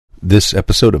This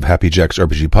episode of Happy Jack's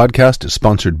RPG Podcast is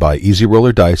sponsored by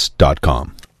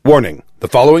EasyRollerDice.com. Warning: the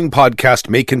following podcast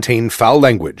may contain foul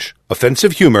language,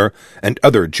 offensive humor, and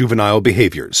other juvenile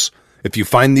behaviors. If you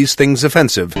find these things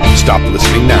offensive, stop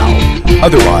listening now.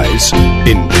 Otherwise,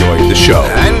 enjoy the show.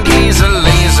 And he's a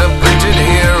laser-printed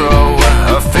hero,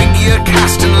 a figure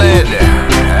cast in lead.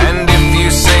 And if you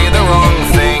say the wrong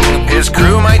thing, his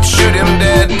crew might shoot him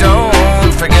dead.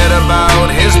 Don't forget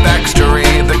about his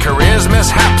backstory, the careers,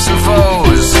 mishaps, and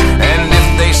foes. And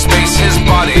if they space his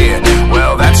body,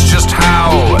 well, that's just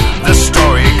how the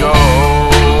story goes.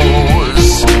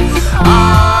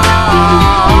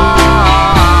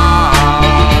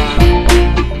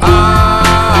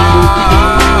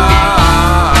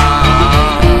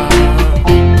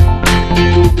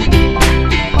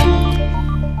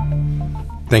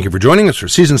 Thank you for joining us for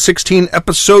Season 16,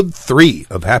 Episode 3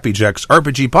 of Happy Jack's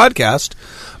RPG Podcast.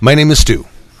 My name is Stu.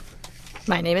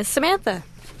 My name is Samantha.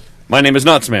 My name is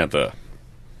not Samantha.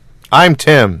 I'm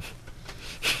Tim.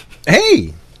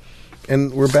 Hey!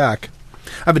 And we're back.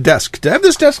 I have a desk. Did I have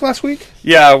this desk last week?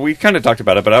 Yeah, we kind of talked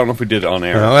about it, but I don't know if we did it on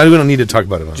air. No, we don't need to talk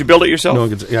about it. Did you build it yourself? No,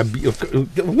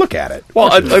 look at it.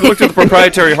 Well, I looked at the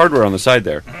proprietary hardware on the side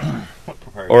there.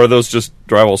 Or are those just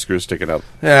drywall screws sticking up?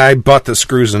 Yeah, I bought the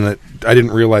screws and I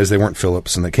didn't realize they weren't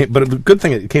Phillips, and they came. But the good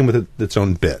thing, it came with its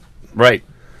own bit. Right.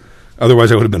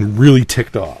 Otherwise, I would have been really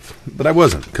ticked off. But I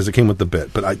wasn't, because it came with the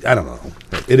bit. But I don't know.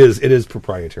 It is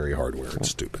proprietary hardware. It's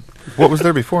stupid. What was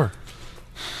there before?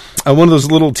 One of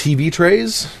those little TV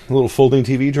trays, little folding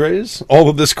TV trays. All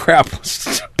of this crap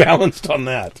was balanced on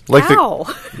that. Like Ow.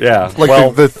 Yeah.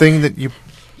 Like the thing that you...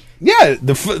 Yeah,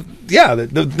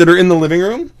 that are in the living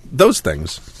room. Those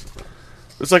things.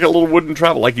 It's like a little wooden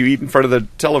travel, like you eat in front of the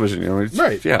television. You know,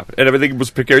 Right. Yeah, and everything was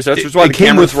precarious. That's why It the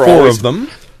came with cameras were 4 always... of them.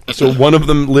 So one of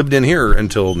them lived in here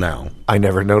until now. I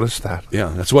never noticed that.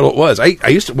 Yeah, that's what it was. I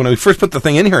used to, when I first put the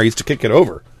thing in here, I used to kick it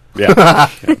over. Yeah.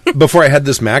 Before I had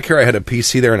this Mac here, I had a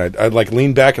PC there, and I'd like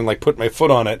lean back and like put my foot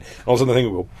on it, and all of a sudden the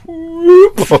thing would go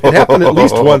whoop. It happened at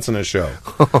least once in a show.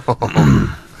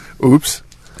 Oops.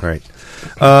 All right.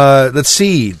 Let's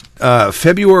see.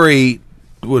 February,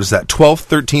 what is that, 12th,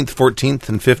 13th, 14th,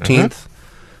 and 15th? Mm-hmm.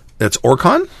 That's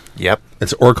Orcon? Yep.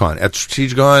 It's Orcon at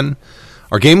Strategicon,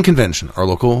 our game convention, our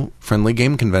local friendly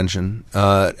game convention,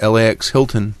 LAX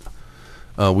Hilton.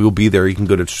 We will be there. You can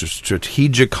go to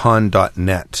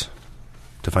strategicon.net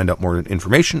to find out more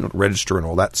information, register, and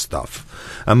all that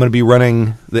stuff. I'm going to be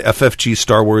running the FFG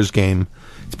Star Wars game.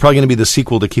 It's probably going to be the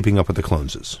sequel to Keeping Up with the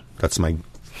Cloneses. That's my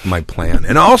plan.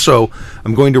 And also,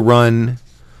 I'm going to run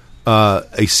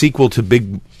a sequel to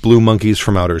Big Blue Monkeys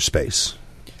from Outer Space.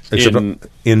 In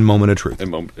Moment of Truth.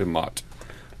 In Mott.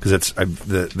 Because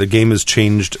the game has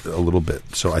changed a little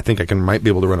bit. So I think might be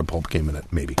able to run a pulp game in it,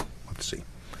 maybe. Let's see.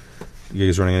 You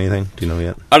guys running anything? Do you know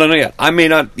yet? I don't know yet. I may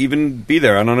not even be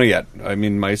there. I don't know yet. I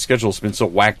mean, my schedule's been so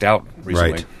whacked out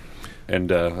recently. Right. And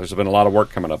there's been a lot of work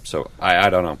coming up, so I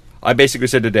don't know. I basically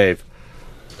said to Dave,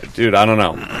 dude, I don't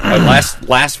know.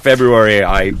 Last February,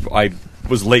 I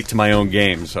was late to my own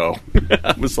game, so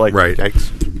I was like... Right.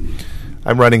 Yikes.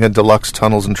 I'm running a deluxe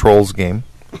Tunnels and Trolls game.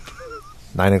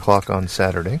 9 o'clock on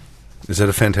Saturday. Is that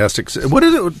a fantastic... What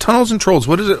is it? Tunnels and Trolls,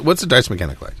 what is it? What's the dice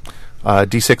mechanic like?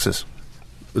 D6s.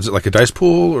 Is it like a dice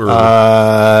pool, or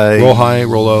roll high,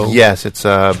 roll low? Yes, it's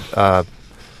a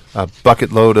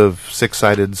bucket load of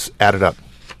 6-sideds added up.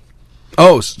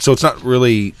 Oh, so it's not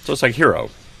really... So it's like Hero.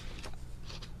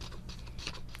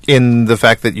 In the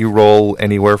fact that you roll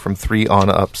anywhere from 3 on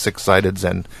up 6-sideds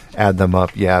and add them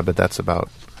up, yeah, but that's about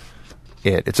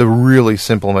it. It's a really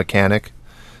simple mechanic.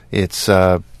 It's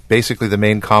basically the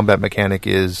main combat mechanic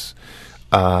is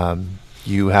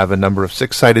you have a number of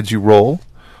 6-sideds you roll.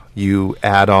 You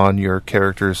add on your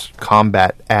character's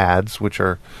combat adds, which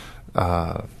are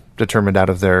determined out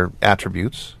of their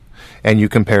attributes, and you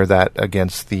compare that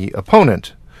against the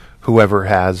opponent. Whoever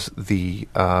has the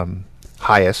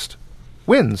highest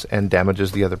wins and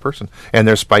damages the other person. And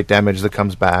there's spite damage that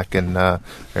comes back, and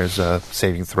there's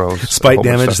saving throws. Spite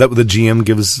damage? Is that what the GM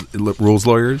gives rules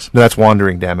lawyers? No, that's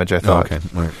wandering damage, I thought. Oh, okay.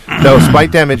 All right. No,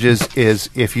 spite damage is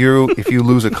if you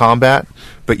lose a combat,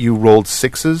 but you rolled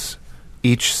 6s,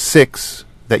 each 6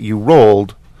 that you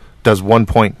rolled does 1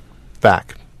 point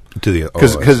back. To the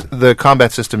Because the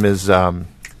combat system is...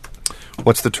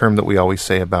 what's the term that we always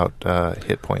say about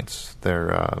hit points?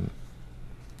 They're...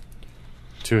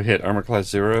 To hit armor class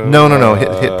 0? No.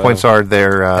 Hit points are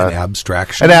their... an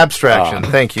abstraction. An abstraction.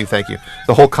 Thank you.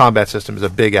 The whole combat system is a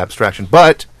big abstraction,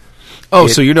 but...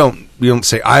 So you don't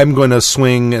say, I'm going to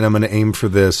swing and I'm going to aim for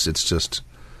this. It's just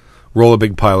roll a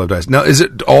big pile of dice. Now, is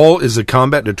the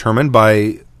combat determined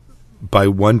by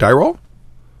one die roll?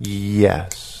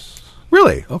 Yes.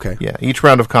 really? Okay. Yeah, each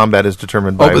round of combat is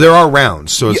determined by... Oh, but there are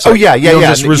rounds. So it's Oh, like, yeah. you don't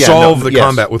just resolve no, the yes.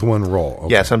 combat with one roll.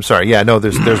 Okay. Yes, I'm sorry. Yeah, no,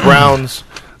 there's rounds,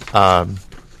 and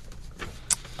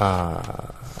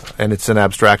it's an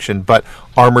abstraction, but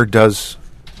armor does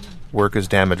work as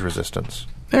damage resistance.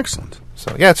 Excellent.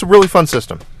 So, yeah, it's a really fun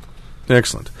system.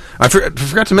 Excellent. I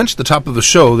forgot to mention at the top of the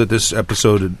show that this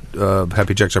episode of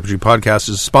Happy Jack's RPG Podcast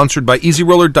is sponsored by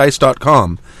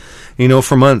EasyRollerDice.com. You know,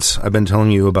 for months I've been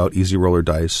telling you about Easy Roller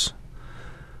Dice.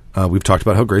 We've talked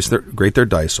about how great their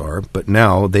dice are, but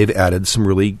now they've added some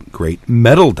really great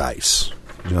metal dice.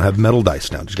 You know, have metal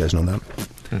dice now. Did you guys know that?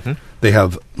 Mm-hmm. They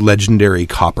have Legendary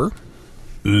Copper.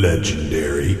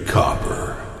 Legendary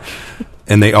Copper.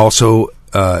 And they also,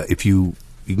 if you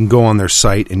can go on their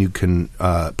site and you can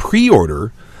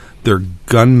pre-order their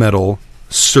Gunmetal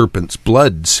Serpent's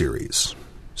Blood series.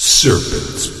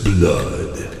 Serpent's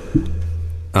Blood.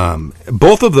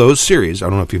 Both of those series, I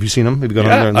don't know if you've seen them. Have you gone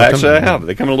on there and looked actually them? I have.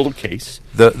 They come in a little case.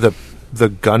 The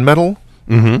gunmetal,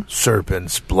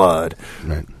 Serpent's Blood,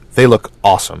 Right. they look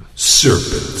awesome.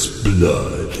 Serpent's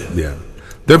Blood. Yeah.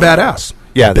 They're badass.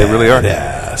 Yeah, they really are.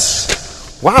 Badass.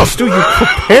 Wow, Stu, you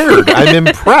prepared. I'm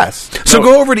impressed. So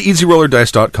go over to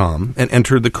EasyRollerDice.com and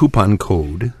enter the coupon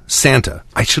code SANTA.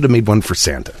 I should have made one for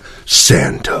Santa.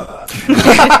 Santa.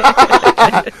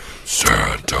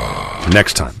 Santa.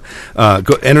 Next time.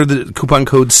 Go enter the coupon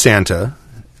code SANTA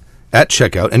at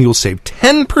checkout, and you'll save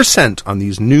 10% on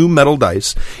these new metal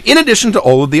dice, in addition to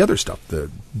all of the other stuff.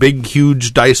 The big,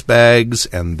 huge dice bags,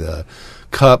 and the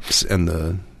cups, and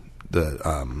the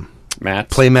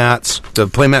Mats. playmats. The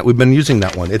playmat, we've been using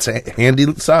that one. It's a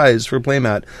handy size for a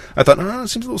playmat. I thought, it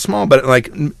seems a little small, but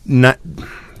not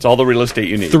It's all the real estate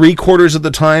you need. 3/4 of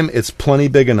the time, it's plenty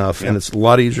big enough, and it's a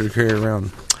lot easier to carry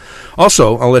around.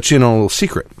 Also, I'll let you know a little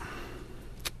secret.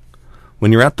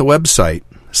 When you're at the website,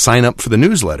 sign up for the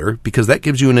newsletter, because that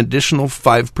gives you an additional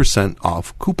 5%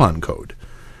 off coupon code.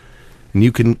 And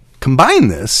you can combine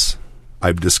this,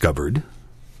 I've discovered,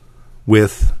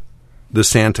 with the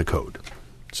Santa code.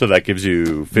 So that gives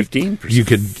you 15%. You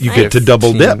get to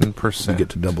double dip. 15%. You get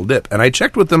to double dip. And I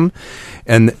checked with them,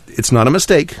 and it's not a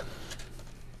mistake.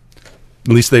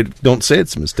 At least they don't say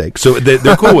it's a mistake. So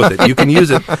they're cool with it. You can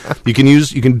use it. You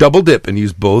can double dip and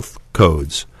use both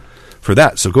codes for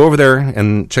that. So go over there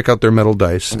and check out their metal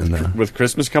dice. And With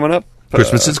Christmas coming up?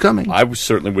 Christmas is coming. I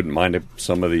certainly wouldn't mind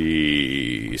some of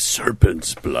the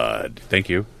Serpent's Blood. Thank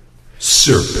you.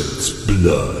 Serpent's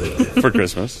Blood. For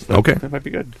Christmas. Okay. That might be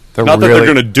good. They're Not that really-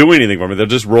 they're going to do anything for me. They'll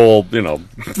just roll,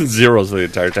 zeros the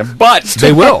entire time. But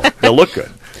They will. they'll look good.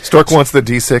 Stork wants the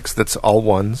D6 that's all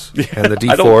ones, and the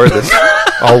I D4 don't- that's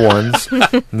all ones,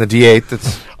 and the D8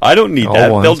 that's... I don't need All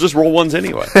that. ones. They'll just roll ones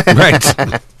anyway. Right.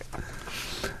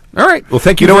 All right. Well,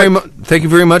 thank you very much. Thank you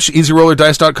very much,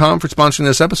 EasyRollerDice.com, for sponsoring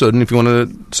this episode. And if you want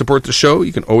to support the show,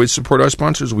 you can always support our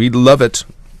sponsors. We love it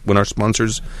when our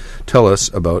sponsors tell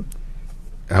us about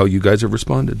how you guys have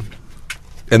responded.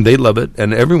 And they love it,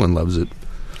 and everyone loves it.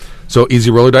 So,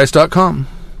 EasyRollerDice.com.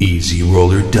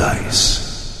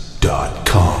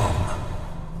 EasyRollerDice.com.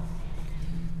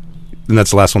 And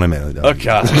that's the last one I made. Oh,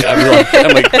 God.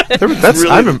 I'm like That's,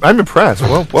 really I'm impressed.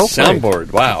 Well played.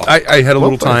 soundboard. Wow. I had a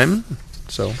little played. time,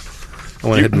 so I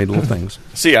went ahead and made little things.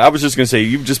 See, I was just going to say,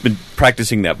 you've just been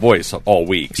practicing that voice all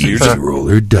week. So you're just,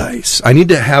 Roller Dice. I need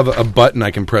to have a button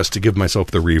I can press to give myself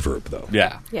the reverb, though.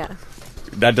 yeah. Yeah.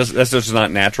 That's just not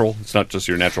natural. It's not just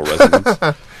your natural resonance.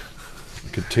 I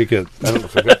could take it. I don't know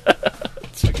if I could.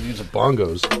 So I could use the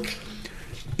bongos.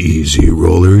 Easy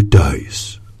Roller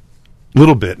Dice.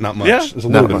 Little bit, not much. Yeah, There's a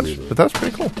Not little much, bit of but that's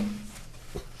pretty cool.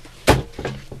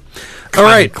 All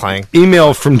right. Clang.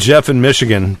 Email from Jeff in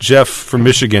Michigan. Jeff from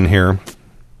Michigan here.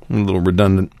 A little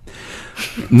redundant.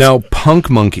 Now, Punk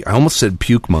Monkey. I almost said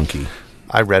Puke Monkey.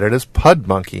 I read it as Pud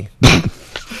Monkey.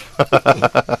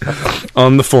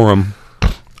 On the forum.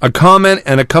 A comment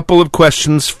and a couple of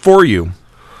questions for you.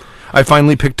 I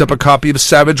finally picked up a copy of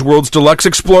Savage Worlds Deluxe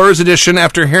Explorers Edition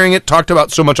after hearing it talked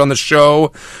about so much on the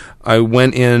show. I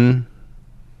went in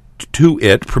to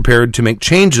it prepared to make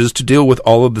changes to deal with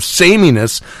all of the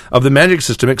sameness of the magic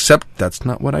system, except that's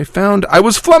not what I found. I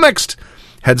was flummoxed.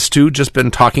 Had Stu just been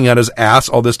talking out his ass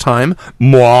all this time?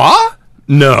 Moi?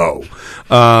 No.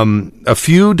 A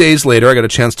few days later, I got a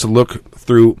chance to look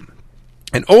through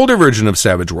an older version of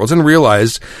Savage Worlds and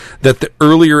realized that the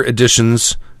earlier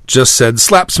editions just said,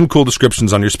 slap some cool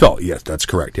descriptions on your spell. Yes, that's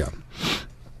correct, yeah.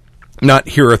 Not,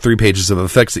 here are 3 pages of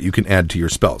effects that you can add to your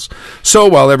spells. So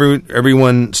while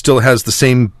everyone still has the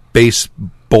same base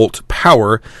bolt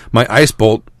power, my ice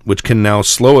bolt, which can now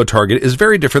slow a target, is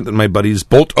very different than my buddy's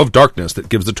Bolt of Darkness that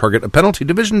gives the target a penalty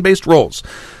to vision-based rolls.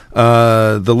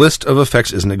 The list of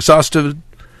effects isn't exhaustive,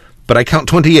 But I count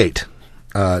 28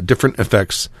 different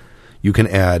effects you can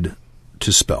add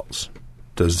to spells.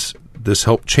 Does this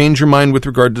help change your mind with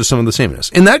regard to some of the sameness?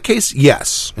 In that case,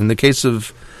 yes. In the case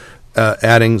of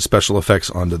adding special effects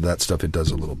onto that stuff, it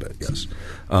does a little bit, yes.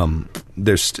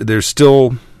 There's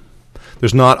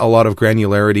not a lot of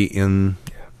granularity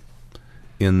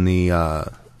in the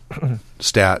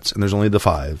stats, and there's only the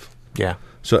 5. Yeah.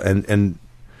 So and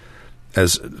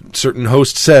as certain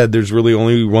hosts said, there's really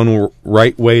only one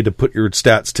right way to put your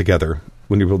stats together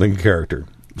when you're building a character.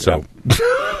 So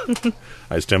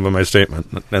I stand by my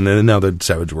statement, and then now the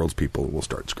Savage Worlds people will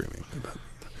start screaming.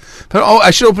 But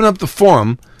I should open up the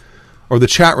forum or the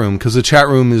chat room, because the chat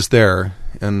room is there,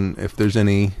 and if there's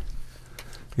any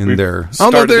in there. Oh,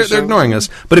 no, they're ignoring us.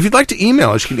 But if you'd like to email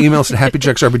us, you can email us at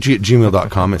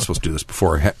happyjacksrpg@gmail.com. I'm supposed to do this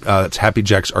before. It's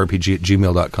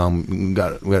happyjacksrpg@gmail.com. We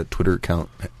got a Twitter account,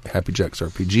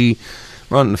 happyjacksrpg.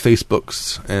 We're on the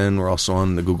Facebooks, and we're also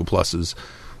on the Google Pluses.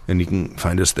 And you can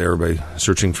find us there by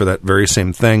searching for that very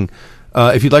same thing.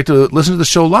 If you'd like to listen to the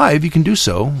show live, you can do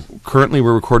so. Currently,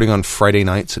 we're recording on Friday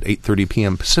nights at 8:30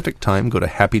 p.m. Pacific time. Go to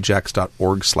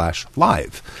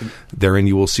happyjacks.org/live. Therein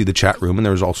you will see the chat room, and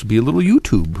there's also be a little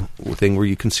YouTube thing where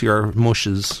you can see our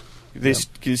mushes. Can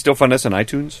you still find us on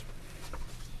iTunes?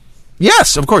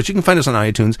 Yes, of course. You can find us on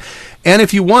iTunes. And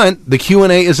if you want, the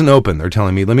Q&A isn't open. They're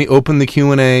telling me, let me open the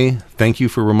Q&A. Thank you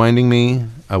for reminding me.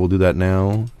 I will do that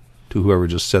now. To whoever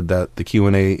just said that, the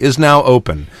Q&A is now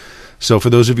open. So for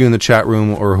those of you in the chat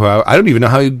room, or I don't even know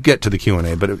how you get to the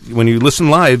Q&A, but when you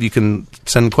listen live, you can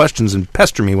send questions and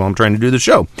pester me while I'm trying to do the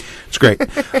show. It's great.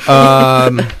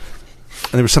 And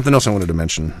there was something else I wanted to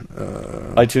mention.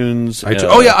 iTunes.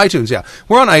 Oh, yeah, iTunes, yeah.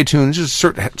 We're on iTunes. Just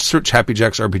search Happy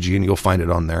Jacks RPG, and you'll find it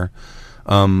on there.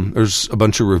 There's a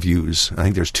bunch of reviews. I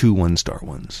think there's 2 1-star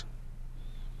ones.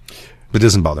 But it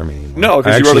doesn't bother me anymore. No,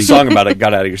 because you wrote a song about it,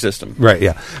 got out of your system. Right,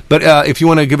 yeah. But if you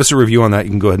want to give us a review on that,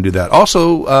 you can go ahead and do that.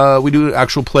 Also, we do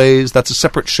actual plays. That's a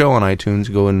separate show on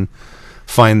iTunes. Go and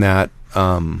find that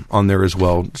on there as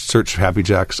well. Search Happy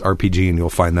Jacks RPG, and you'll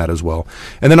find that as well.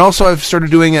 And then also, I've started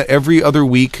doing it every other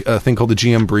week, a thing called the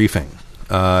GM Briefing.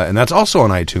 And that's also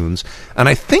on iTunes. And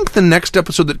I think the next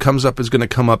episode that comes up is going to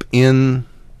come up in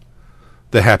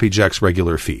the Happy Jacks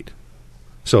regular feed.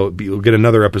 So you'll get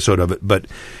another episode of it. But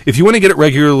if you want to get it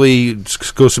regularly,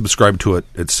 go subscribe to it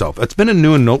itself. It's been a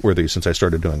new and noteworthy since I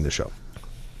started doing the show,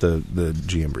 the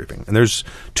GM Briefing. And there's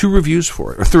 2 reviews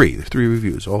for it, or 3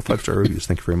 reviews, all 5-star reviews.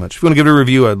 Thank you very much. If you want to give it a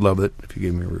review, I'd love it if you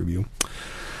gave me a review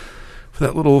for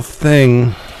that little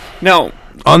thing. Now,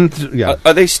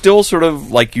 are they still sort of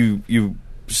like you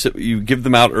give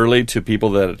them out early to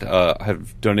people that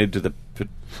have donated to the...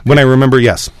 When I remember,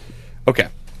 yes. Okay.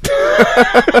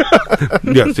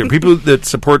 Yes, there are people that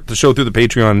support the show through the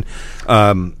Patreon.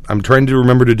 I'm trying to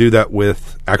remember to do that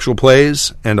with actual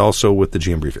plays and also with the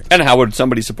GM Briefing. And how would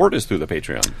somebody support us through the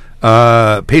Patreon?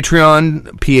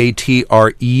 Patreon,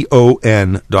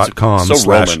 patreon.com so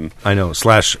Roman.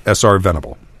 /SR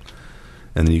Venable.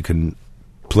 And then you can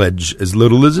pledge as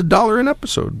little as $1 an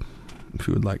episode if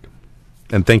you would like.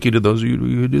 And thank you to those of you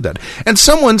who do that. And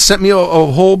someone sent me a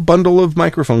whole bundle of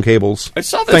microphone cables. I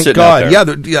saw that. Thank God. Yeah,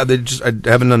 they just I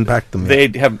haven't unpacked them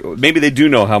yet. Maybe they do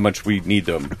know how much we need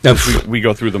them. we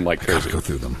go through them like crazy. Go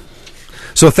through them.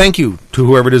 So thank you to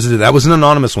whoever it is that did. That was an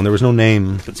anonymous one. There was no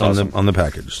name on the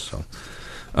package. So,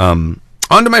 on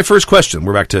to my first question.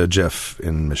 We're back to Jeff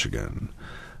in Michigan.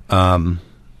 My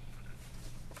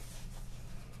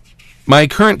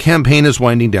current campaign is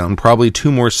winding down. Probably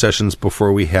 2 more sessions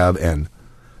before we have an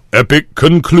epic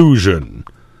conclusion.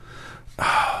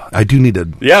 I do need a...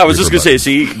 Yeah, I was just going to say,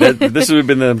 see, this would have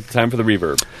been the time for the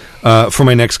reverb. For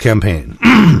my next campaign.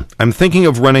 I'm thinking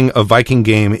of running a Viking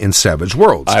game in Savage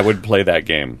Worlds. I would play that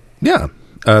game. Yeah.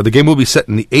 The game will be set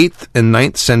in the 8th and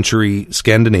 9th century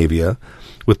Scandinavia,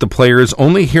 with the players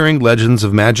only hearing legends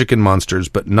of magic and monsters,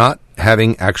 but not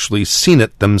having actually seen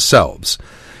it themselves.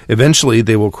 Eventually,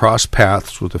 they will cross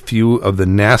paths with a few of the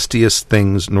nastiest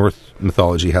things Norse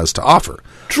mythology has to offer.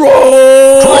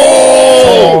 Trolls!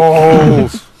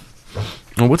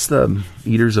 What's the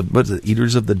Eaters of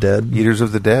the Dead? Eaters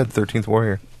of the Dead, 13th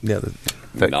Warrior. Yeah, the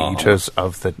Eaters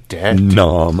of the Dead.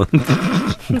 Nom.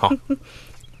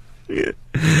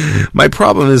 My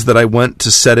problem is that I want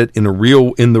to set it in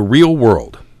the real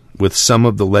world with some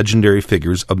of the legendary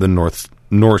figures of the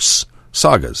Norse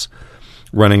sagas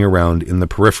running around in the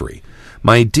periphery.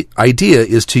 My idea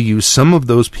is to use some of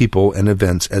those people and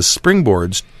events as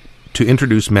springboards to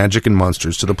introduce magic and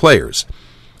monsters to the players.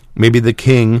 Maybe the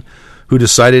king who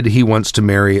decided he wants to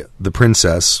marry the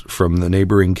princess from the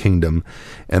neighboring kingdom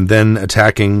and then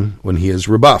attacking when he is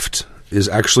rebuffed is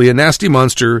actually a nasty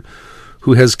monster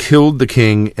who has killed the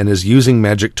king and is using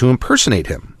magic to impersonate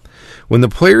him. When the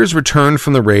players return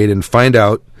from the raid and find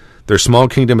out their small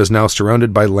kingdom is now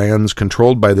surrounded by lands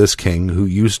controlled by this king who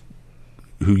used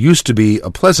to be a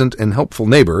pleasant and helpful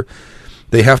neighbor,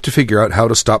 they have to figure out how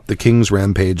to stop the king's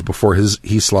rampage before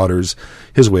he slaughters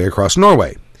his way across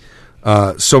Norway.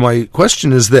 So my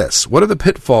question is this: what are the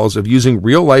pitfalls of using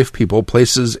real-life people,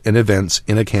 places, and events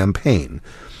in a campaign?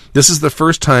 This is the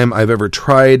first time I've ever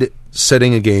tried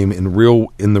setting a game in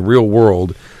the real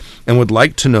world, and would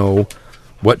like to know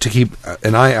what to keep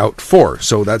an eye out for.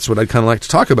 So that's what I'd kind of like to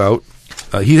talk about.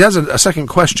 He has a second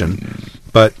question,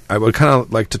 but I would kind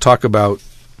of like to talk about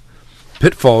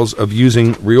pitfalls of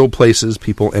using real places,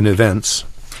 people, and events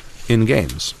in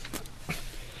games.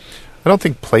 I don't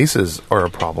think places are a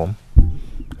problem.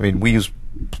 I mean, we use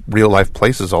real-life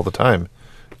places all the time.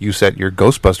 You set your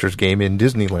Ghostbusters game in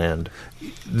Disneyland.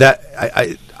 That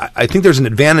I think there's an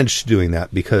advantage to doing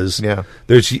that because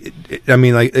there's, I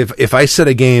mean, like if I set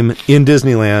a game in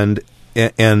Disneyland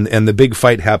and the big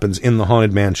fight happens in the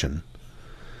Haunted Mansion,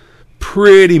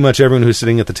 pretty much everyone who's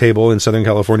sitting at the table in Southern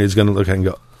California is going to look at it and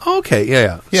go, okay,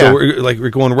 yeah. So we're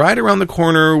going right around the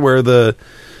corner where the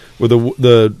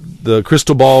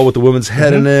crystal ball with the woman's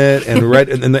head in it,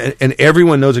 and and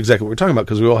everyone knows exactly what we're talking about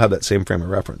because we all have that same frame of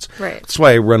reference. Right. That's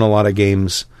why I run a lot of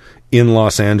games in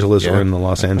Los Angeles or in the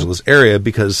Los Angeles area,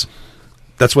 because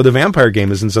that's where the vampire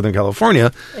game is in Southern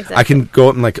California. Exactly. I can go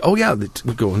up and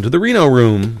we go into the Reno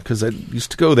room because I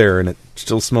used to go there, and it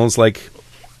still smells like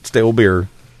stale beer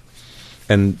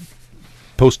and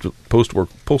postal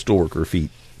worker feet.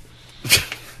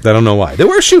 I don't know why. They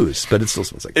wear shoes, but it still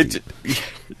smells like feet.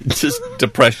 It's just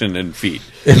depression and feet.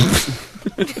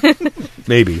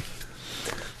 Maybe.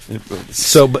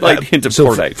 So, but like hint of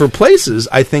Cordite. For places,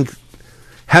 I think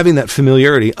having that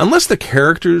familiarity, unless the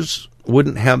characters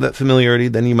wouldn't have that familiarity,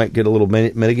 then you might get a little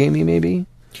metagamey maybe.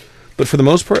 But for the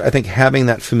most part, I think having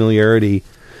that familiarity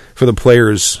for the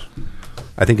players,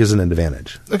 I think, is an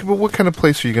advantage. Okay, but what kind of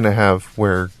place are you going to have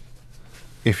where,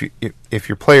 if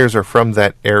your players are from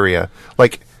that area,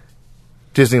 like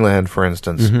Disneyland, for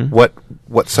instance,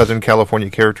 what Southern California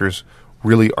characters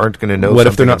really aren't going to know? What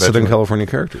if they're not Southern Disneyland? California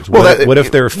characters? Well, what if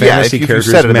they're fantasy if you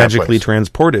characters set it in that magically place.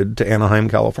 transported to Anaheim,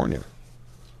 California?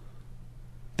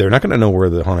 They're not going to know where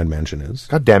the Haunted Mansion is.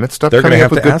 God damn it! Stop They're coming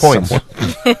going to up have with to good ask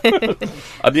points.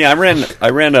 someone. I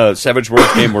ran a Savage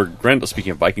Worlds game where Grendel,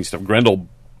 speaking of Viking stuff, Grendel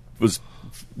was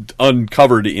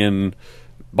uncovered in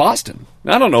Boston.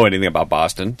 Now, I don't know anything about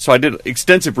Boston, so I did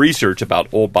extensive research about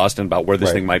old Boston, about where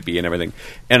this thing might be and everything.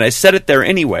 And I set it there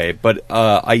anyway, but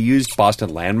I used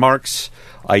Boston landmarks.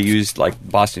 I used like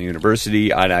Boston University,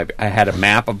 and I had a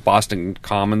map of Boston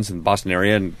Commons and the Boston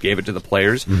area and gave it to the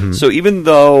players. So even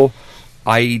though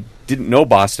I didn't know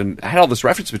Boston, I had all this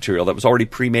reference material that was already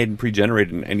pre-made and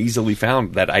pre-generated and easily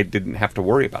found that I didn't have to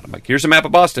worry about. I'm like, here's a map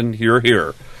of Boston,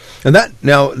 here. And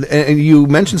and you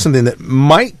mentioned something that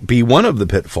might be one of the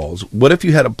pitfalls. What if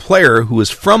you had a player who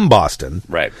is from Boston,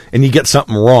 Right. and you get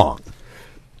something wrong?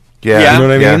 Yeah, You know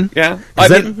what I mean? Yeah.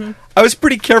 Is I was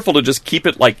pretty careful to just keep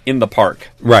it like in the park.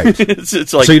 Right.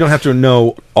 it's like So you don't have to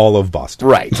know all of Boston.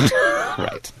 right.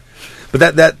 Right.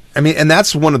 But and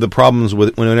that's one of the problems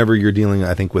with whenever you're dealing,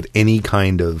 I think, with any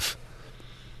kind of,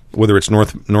 whether it's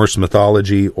Norse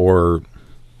mythology or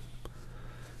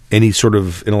any sort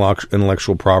of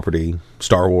intellectual property,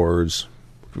 Star Wars.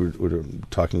 We're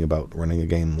talking about running a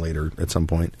game later at some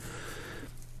point.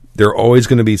 There's always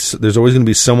going to be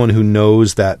someone who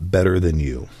knows that better than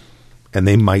you, and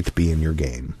they might be in your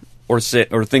game, Or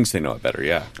thinks they know it better.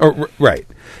 Yeah. or right.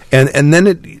 And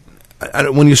then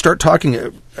when you start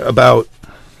talking about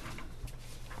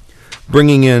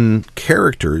bringing in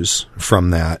characters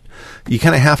from that, you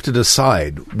kind of have to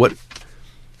decide what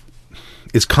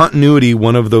is continuity.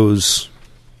 One of those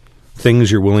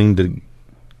things you're willing to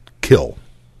kill.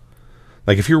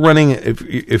 Like if you're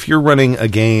running a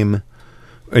game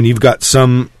and you've got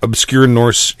some obscure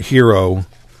Norse hero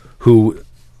who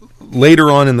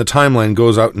later on in the timeline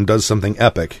goes out and does something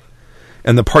epic,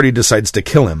 and the party decides to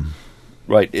kill him.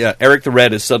 Right. Yeah. Eric the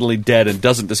Red is suddenly dead and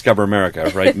doesn't discover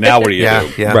America. Right. Now what do you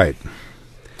do? Yeah. Right.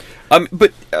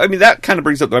 But I mean that kind of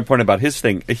brings up my point about his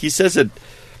thing. He says that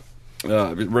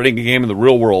running a game in the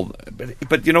real world,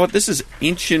 but you know what? This is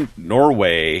ancient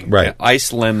Norway, Right.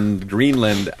 Iceland,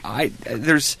 Greenland.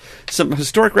 There's some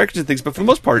historic records and things, but for the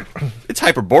most part, it's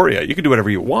Hyperborea. You can do whatever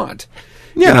you want.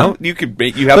 Yeah. You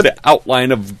have the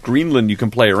outline of Greenland you can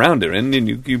play around in, and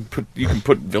you can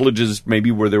put villages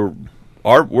maybe where there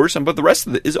are worrisome, but the rest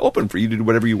of it is open for you to do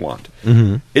whatever you want.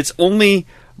 Mm-hmm. It's only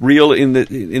real in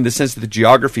the sense that the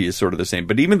geography is sort of the same,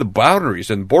 but even the boundaries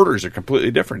and borders are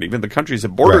completely different. Even the countries that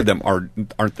border them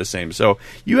aren't the same. So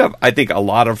you have, I think, a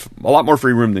lot more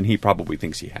free room than he probably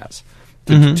thinks he has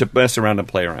to mess around and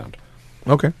play around.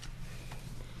 Okay.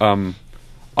 I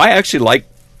actually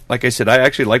like I said, I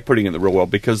actually like putting it in the real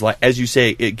world because, like as you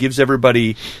say, it gives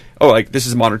everybody, like this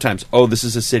is modern times. Oh, this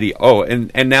is a city. Oh,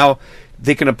 and now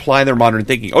they can apply their modern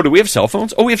thinking. Oh, do we have cell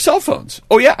phones? Oh, we have cell phones.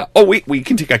 Oh, yeah. Oh, we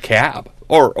can take a cab.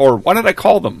 Or why did I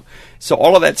call them? So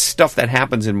all of that stuff that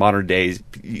happens in modern days,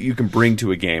 you can bring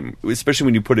to a game, especially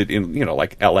when you put it in,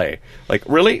 like L.A. Like,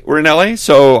 really? We're in L.A.?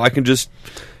 So I can just...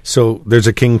 So there's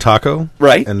a King Taco?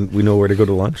 Right. And we know where to go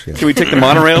to lunch? Yeah. Can we take the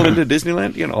monorail into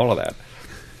Disneyland? All of that.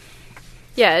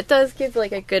 Yeah, it does give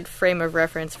like a good frame of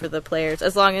reference for the players,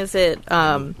 as long as it...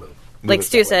 like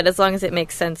Stu said, as long as it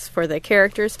makes sense for the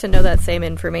characters to know that same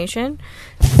information.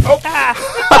 Sorry.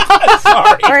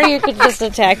 Or you could just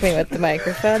attack me with the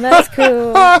microphone. That's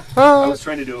cool. I was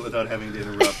trying to do it without having to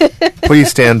interrupt.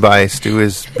 Please stand by. Stu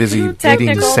is busy beating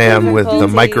Technical Sam with the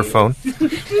difficulties. microphone.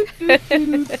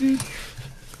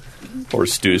 Or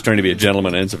Stu's trying to be a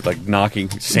gentleman and ends up like knocking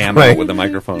Sam Right. out with the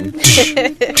microphone.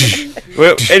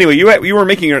 Well, anyway, you were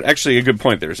making actually a good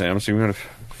point there, Sam. So you want to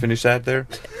finish that there?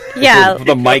 Yeah,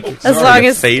 The mic as long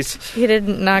as face. he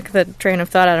didn't knock the train of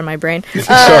thought out of my brain.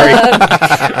 Sorry.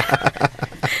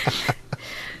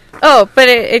 But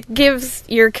it gives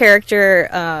your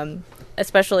character,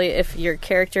 especially if your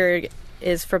character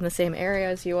is from the same area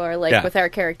as you are, like with our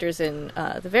characters in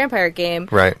the vampire game.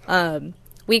 Right.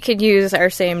 We could use our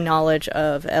same knowledge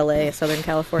of LA, Southern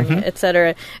California,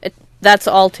 etc. That's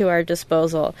all to our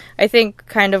disposal. I think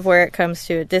kind of where it comes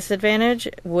to a disadvantage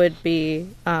would be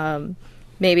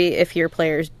maybe if your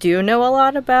players do know a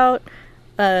lot about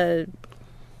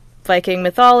Viking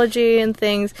mythology and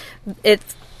things, it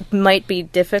might be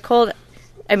difficult.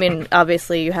 I mean,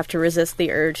 obviously you have to resist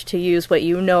the urge to use what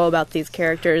you know about these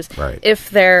characters. Right. If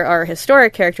there are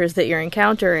historic characters that you're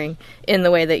encountering in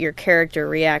the way that your character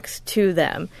reacts to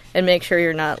them, and make sure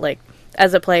you're not, like,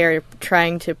 as a player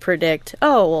trying to predict,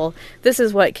 this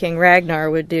is what King Ragnar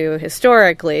would do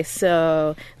historically,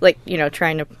 so, like,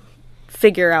 trying to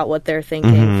figure out what they're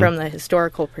thinking from the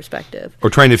historical perspective.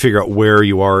 Or trying to figure out where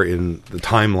you are in the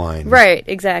timeline. Right,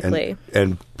 exactly.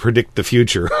 And predict the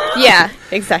future. Yeah,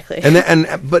 exactly.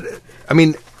 But I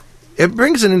mean, it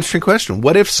brings an interesting question.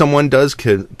 What if someone does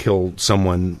kill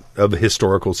someone of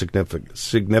historical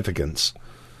significance?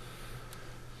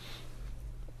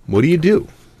 What do?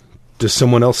 Does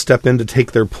someone else step in to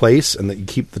take their place and that you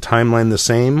keep the timeline the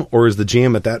same? Or is the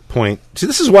GM at that point... See,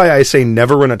 this is why I say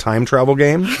never run a time travel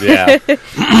game. Yeah.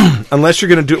 Unless you're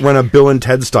going to run a Bill and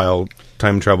Ted style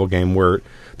time travel game where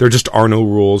there just are no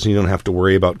rules and you don't have to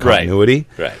worry about continuity.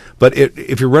 Right. But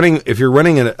if you're running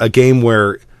a game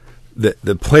where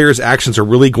the player's actions are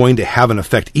really going to have an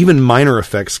effect, even minor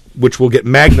effects, which will get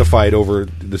magnified over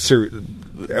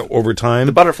over time.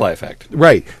 The butterfly effect.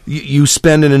 Right. You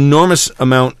spend an enormous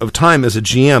amount of time as a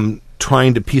GM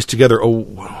trying to piece together,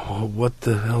 what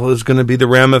the hell is going to be the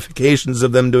ramifications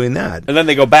of them doing that? And then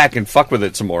they go back and fuck with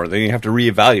it some more. Then you have to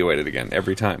reevaluate it again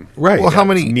every time. Right. Well, how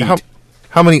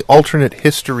many alternate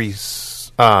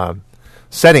histories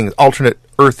settings, alternate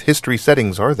Earth history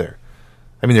settings are there?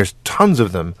 I mean, there's tons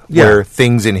of them where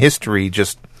things in history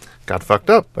just got fucked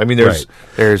up. I mean, there's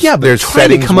trying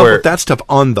settings to come where up with that stuff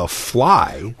on the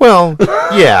fly. Well,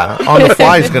 yeah, on the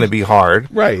fly is going to be hard,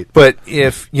 Right. But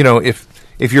if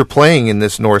you're playing in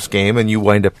this Norse game and you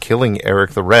wind up killing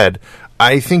Eric the Red,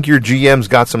 I think your GM's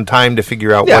got some time to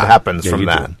figure out what happens from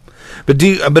that.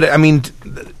 Do. But I mean,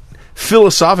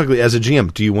 philosophically, as a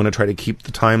GM, do you want to try to keep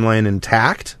the timeline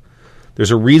intact?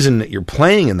 There's a reason that you're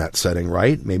playing in that setting,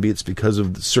 right? Maybe it's because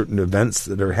of certain events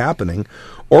that are happening.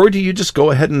 Or do you just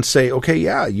go ahead and say, okay,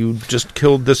 you just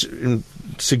killed this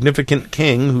significant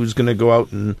king who's going to go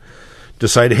out and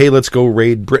decide, hey, let's go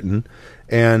raid Britain,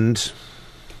 and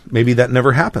maybe that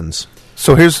never happens.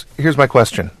 So here's my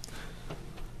question.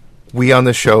 We on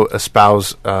this show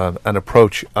espouse an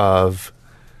approach of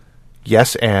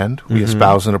yes and. We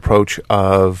espouse an approach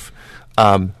of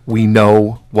we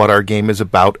know what our game is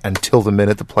about until the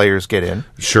minute the players get in.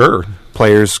 Sure.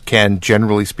 Players can,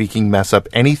 generally speaking, mess up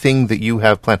anything that you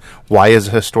have planned. Why is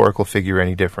a historical figure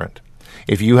any different?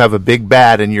 If you have a big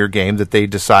bad in your game that they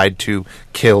decide to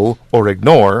kill or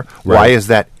ignore, why is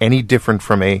that any different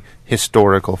from a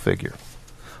historical figure?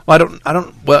 Well,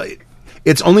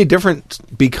 it's only different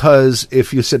because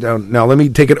if you sit down... Now, let me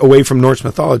take it away from Norse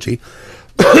mythology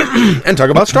and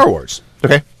talk about Star Wars.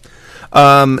 Okay.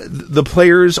 The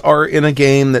players are in a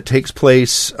game that takes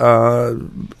place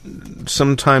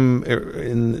sometime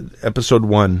in episode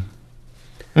 1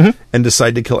 and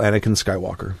decide to kill Anakin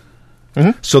Skywalker.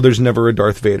 So there's never a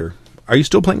Darth Vader. Are you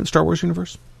still playing in the Star Wars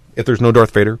universe? If there's no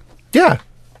Darth Vader? Yeah.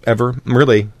 Ever?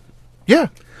 Really? Yeah.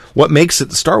 What makes it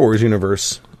the Star Wars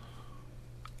universe?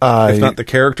 If not the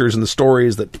characters and the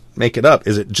stories that make it up,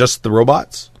 is it just the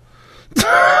robots?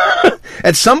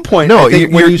 At some point, No, I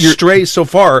think you're- when you stray so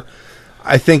far,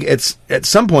 I think it's at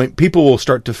some point people will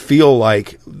start to feel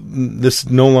like this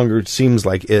no longer seems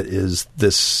like it is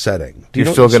this setting. Do you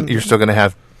know You're what still gonna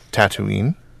have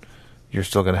Tatooine. You're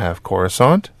still gonna have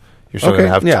Coruscant. You're still Okay, going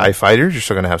to have yeah. TIE fighters. You're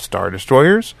still going to have Star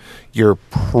Destroyers. You're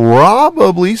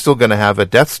probably still going to have a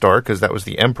Death Star because that was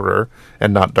the Emperor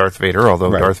and not Darth Vader, although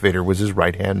Right. Darth Vader was his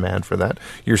right-hand man for that.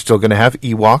 You're still going to have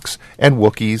Ewoks and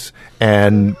Wookiees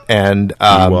and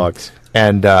Ewoks.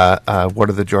 And what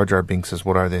are the Jar Jar Binkses?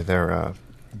 What are they? They're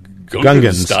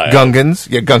Gungans. style. Gungans.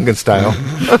 Yeah, Gungan style.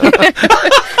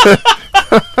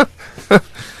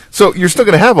 So you're still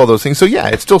going to have all those things. So yeah,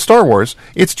 it's still Star Wars.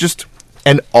 It's just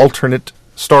an alternate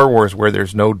Star Wars where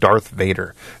there's no Darth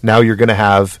Vader. Now you're going to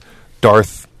have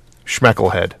Darth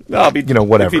Schmecklehead. No, it'd be,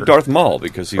 whatever. It'd be Darth Maul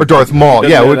because he, Or Darth Maul,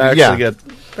 he yeah, doesn't would- yeah. get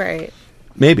Right.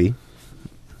 Maybe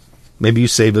you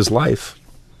save his life.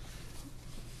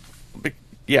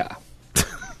 yeah.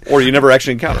 Or you never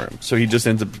actually encounter him, so he just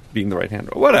ends up being the right hand.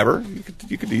 Whatever,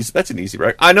 you could easy, that's an easy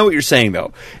right. I know what you're saying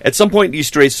though. At some point, you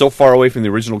stray so far away from the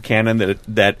original canon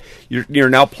that you're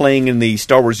now playing in the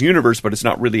Star Wars universe, but it's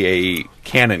not really a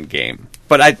canon game.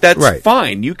 But that's Right.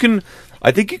 fine. You can.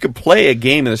 I think you could play a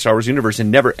game in the Star Wars universe and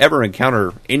never ever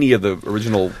encounter any of the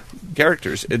original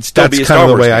characters. It'd still That's be a kind Star of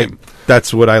the Wars way game.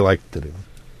 that's what I like to do.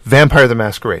 Vampire the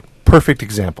Masquerade. Perfect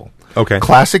example. Okay.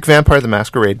 Classic Vampire the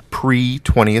Masquerade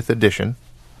pre-20th edition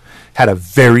had a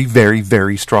very, very,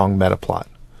 very strong meta plot.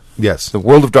 Yes. The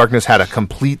World of Darkness had a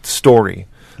complete story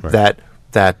that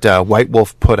White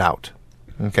Wolf put out.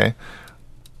 Okay,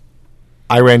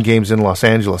 I ran games in Los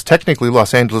Angeles. Technically,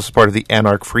 Los Angeles is part of the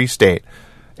Anarch Free State,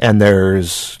 and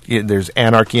there's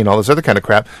anarchy and all this other kind of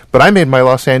crap. But I made my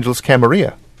Los Angeles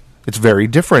Camarilla. It's very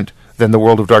different than the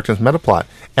World of Darkness meta plot.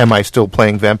 Am I still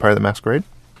playing Vampire the Masquerade?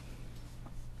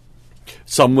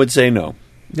 Some would say no.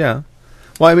 Yeah.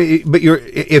 Well, I mean, but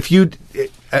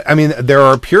there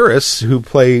are purists who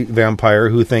play Vampire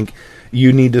who think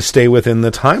you need to stay within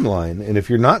the timeline, and if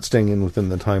you're not staying within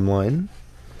the timeline,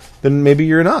 then maybe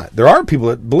you're not. There are people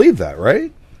that believe that,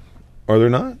 right? Or they're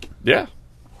not? Yeah.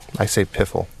 I say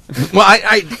piffle. Well,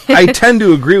 I tend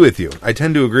to agree with you.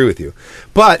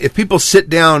 But if people sit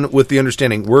down with the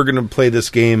understanding we're going to play this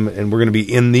game and we're going to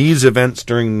be in these events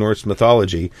during Norse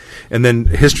mythology, and then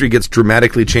history gets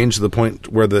dramatically changed to the point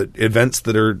where the events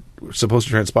that are supposed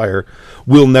to transpire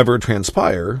will never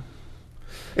transpire,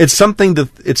 it's something to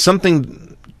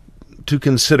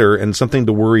consider and something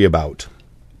to worry about.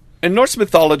 And Norse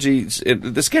mythology,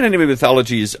 the Scandinavian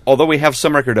mythology is, although we have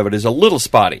some record of it, is a little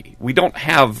spotty. We don't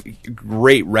have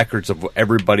great records of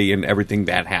everybody and everything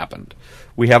that happened.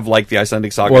 We have like the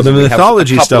Icelandic sagas. Well, the and we have a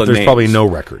mythology couple stuff, of there's names. probably no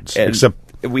records And except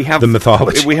we have the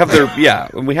mythology. We have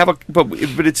and we have but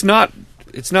it's not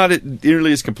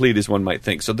nearly as complete as one might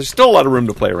think. So there's still a lot of room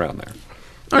to play around there.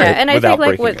 Yeah, and I without think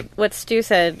like breaking what Stu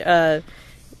said,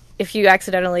 if you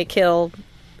accidentally kill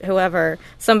whoever,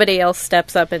 somebody else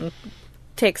steps up and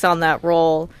takes on that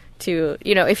role to,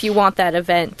 if you want that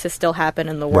event to still happen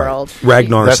in the world.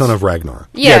 Ragnar, That's- son of Ragnar.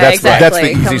 Yeah, that's exactly.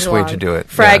 the Comes easiest way to along. do it.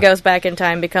 Fry Yeah. goes back in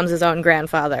time, becomes his own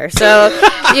grandfather. So,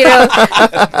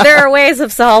 there are ways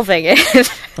of solving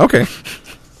it. Okay.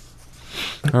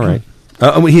 All right.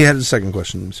 He had a second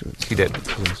question. Let me see what He did.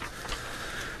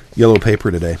 yellow paper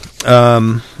today.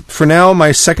 For now,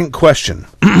 my second question.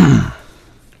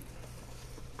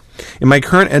 In my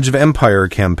current Edge of Empire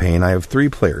campaign, I have 3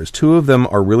 players. 2 of them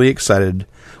are really excited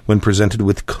when presented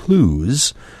with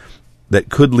clues that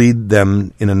could lead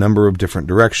them in a number of different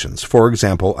directions. For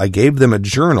example, I gave them a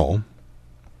journal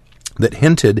that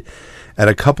hinted at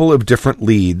a couple of different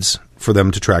leads for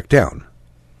them to track down.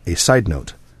 A side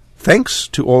note. Thanks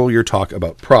to all your talk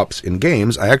about props in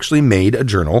games, I actually made a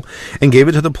journal and gave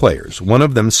it to the players. One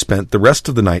of them spent the rest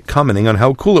of the night commenting on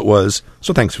how cool it was,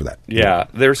 so thanks for that. Yeah,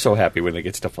 they're so happy when they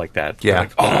get stuff like that. Yeah. They're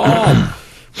like, oh,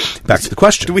 Back to the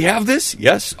question. do we have this?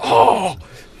 Yes. Oh,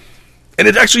 And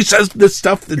it actually says this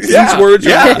stuff that yeah. these words are...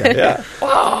 Yeah.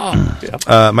 Oh.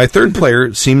 Yeah. My third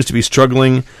player seems to be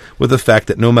struggling with the fact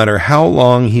that no matter how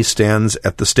long he stands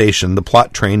at the station, the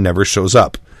plot train never shows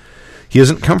up. He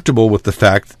isn't comfortable with the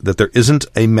fact that there isn't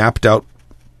a mapped out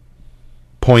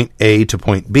point A to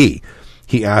point B.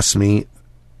 He asked me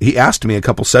a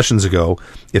couple sessions ago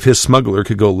if his smuggler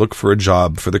could go look for a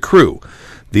job for the crew.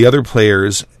 The other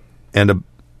players and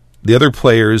the other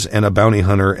players and a bounty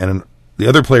hunter the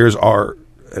other players are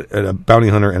a bounty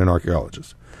hunter and an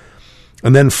archaeologist.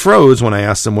 And then froze when I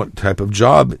asked him what type of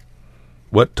job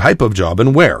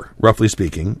and where, roughly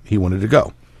speaking, he wanted to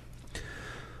go.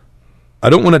 I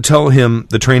don't want to tell him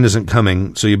the train isn't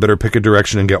coming, so you better pick a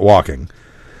direction and get walking.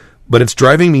 But it's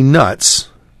driving me nuts,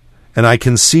 and I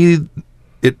can see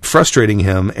it frustrating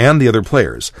him and the other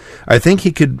players. I think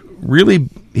he could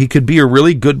be a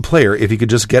really good player if he could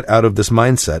just get out of this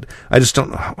mindset. I just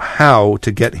don't know how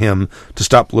to get him to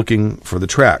stop looking for the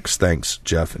tracks. Thanks,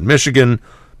 Jeff in Michigan.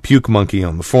 Puke Monkey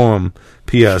on the forum.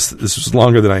 P.S. This was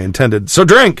longer than I intended, so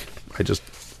drink! I just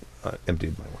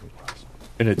emptied my wine glass.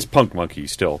 And it's Punk Monkey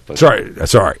still. But Sorry.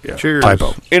 Yeah. Cheers.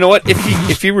 Typo. you know what?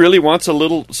 If he really wants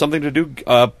something to do,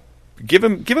 give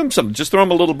him something. Just throw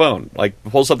him a little bone. Like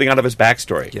pull something out of his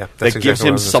backstory. Yeah, that that's gives exactly what I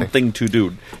him was gonna something to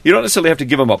do. You don't necessarily have to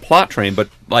give him a plot train, but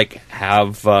like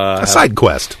have A side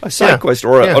quest. a side Yeah. quest,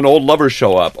 or Yeah. an old lover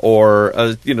show up, or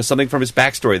something from his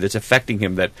backstory that's affecting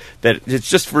him. That it's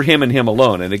just for him and him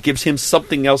alone, and it gives him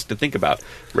something else to think about,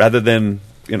 rather than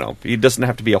he doesn't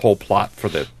have to be a whole plot for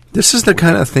the. This is the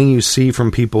kind of thing you see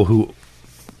from people who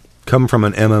come from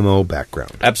an MMO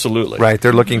background. Absolutely Right,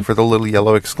 they're looking for the little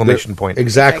yellow exclamation point.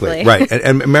 Exactly. Exactly. Right.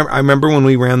 And I remember when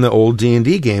we ran the old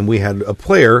D&D game, we had a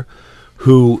player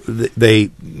who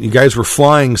you guys were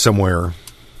flying somewhere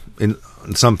in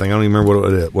something. I don't even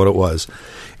remember what it was.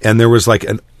 And there was like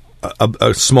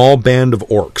a small band of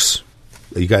orcs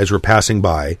that you guys were passing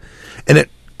by, and it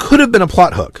could have been a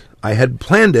plot hook. I had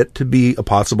planned it to be a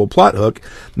possible plot hook,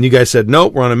 and you guys said,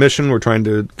 nope, we're on a mission, we're trying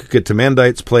to get to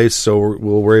Mandite's place, so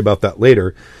we'll worry about that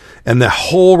later. And the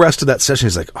whole rest of that session,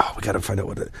 he's like, oh, we got to find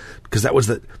out because that was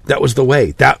the way.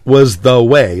 That was the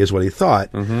way, is what he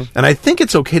thought. Mm-hmm. And I think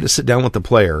it's okay to sit down with the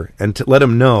player and to let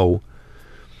him know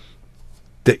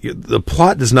that the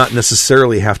plot does not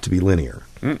necessarily have to be linear.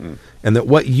 Mm-mm. And that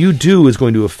what you do is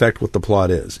going to affect what the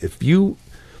plot is.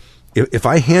 If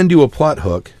I hand you a plot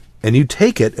hook, and you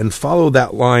take it and follow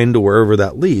that line to wherever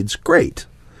that leads, great.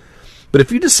 But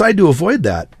if you decide to avoid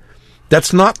that,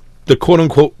 that's not the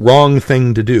quote-unquote wrong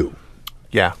thing to do.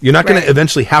 Yeah. You're not going to Right.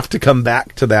 eventually have to come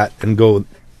back to that and go,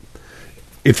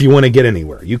 if you want to get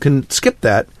anywhere. You can skip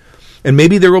that, and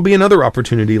maybe there will be another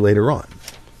opportunity later on.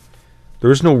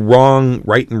 There is no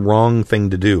right and wrong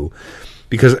thing to do,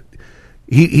 because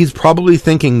he's probably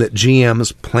thinking that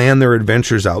GMs plan their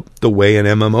adventures out the way an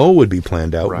MMO would be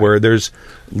planned out, Right. where there's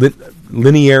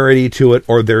linearity to it,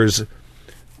 or there's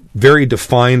very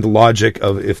defined logic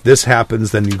of if this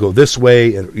happens, then you go this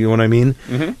way, and you know what I mean?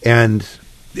 Mm-hmm. And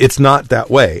it's not that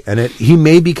way. And he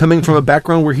may be coming from a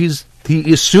background where he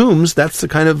assumes that's the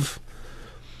kind of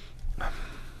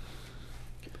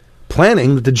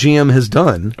planning that the GM has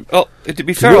done. Well, to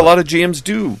be fair, a lot of GMs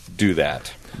do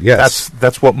that. Yes.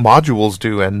 That's what modules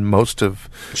do, and most of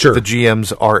Sure. the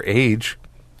GMs our age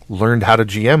learned how to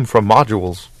GM from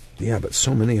modules. Yeah, but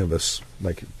so many of us,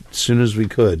 like, as soon as we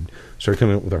could, started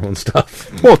coming up with our own stuff.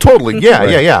 Well, totally, yeah,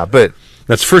 Right. yeah. But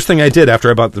That's the first thing I did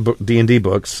after I bought the D&D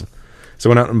books. So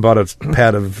I went out and bought a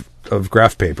pad of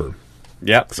graph paper.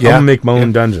 Yeah. So I'm going to make my own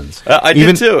Yeah. dungeons. I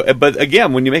Even- did too, but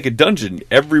again, when you make a dungeon,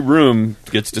 every room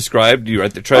gets described. You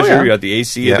got the treasure, yeah. you got the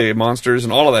AC, Yeah. the monsters,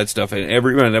 and all of that stuff. And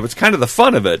every room, and that was kind of the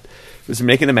fun of it, was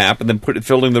making the map and then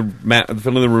filling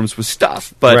the rooms with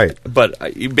stuff. But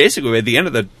Right. you basically at the end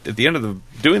of the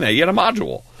doing that, you had a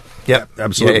module. yeah,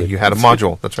 absolutely. yeah, you had a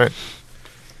module. That's right.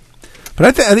 But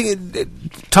I think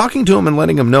talking to him and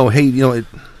letting him know, hey,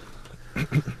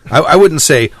 I wouldn't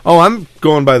say, oh, I'm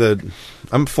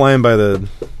flying by the...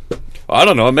 I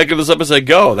don't know. I'm making this up as I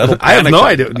go. That'll I have panic no them.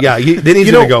 idea. Yeah, then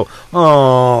he's going to go,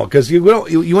 oh, because you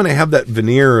want to have that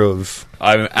veneer of...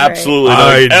 I'm absolutely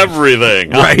Right. knowing everything.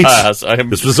 Right. Yes, I am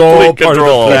This was all complete part of the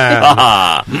control.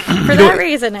 plan. For that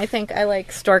reason, I think I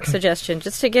like Stork's suggestion,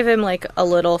 just to give him like a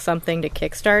little something to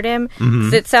kickstart him.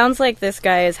 'Cause it sounds like this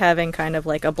guy is having kind of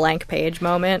like a blank page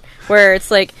moment, where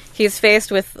it's like he's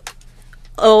faced with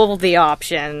all the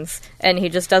options and he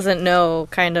just doesn't know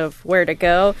kind of where to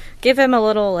go. Give him a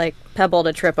little like pebble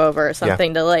to trip over or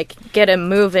something to like get him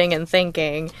moving and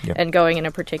thinking Yep. and going in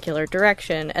a particular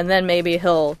direction, and then maybe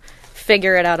he'll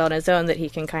figure it out on his own that he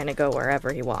can kind of go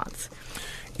wherever he wants.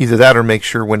 Either that, or make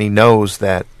sure when he knows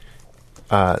that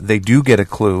they do get a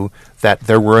clue that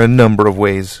there were a number of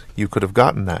ways you could have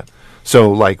gotten that.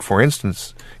 So, like, for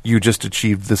instance, you just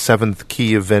achieved the 7th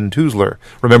key of Ventuzler.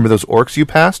 Remember those orcs you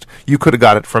passed? You could have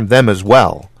got it from them as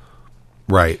well.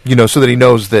 Right. So that he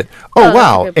knows that, Oh, that's a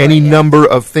wow, good any point, yeah. number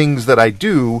of things that I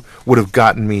do would have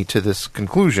gotten me to this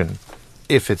conclusion,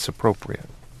 if it's appropriate.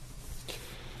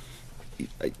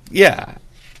 Yeah,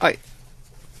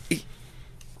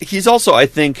 he's also, I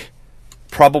think,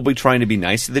 probably trying to be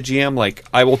nice to the GM. Like,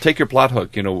 I will take your plot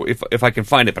hook, if I can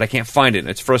find it, but I can't find it, and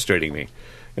it's frustrating me.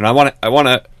 I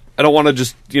don't want to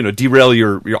just derail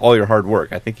your all your hard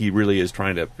work. I think he really is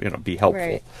trying to be helpful.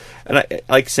 Right. And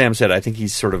like Sam said, I think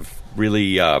he's sort of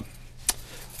really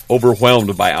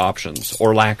overwhelmed by options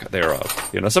or lack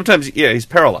thereof. Sometimes he's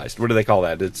paralyzed. What do they call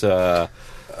that? It's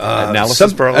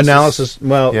analysis paralysis. Analysis.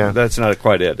 Well, Yeah. That's not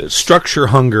quite it. It's structure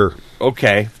hunger.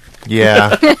 okay.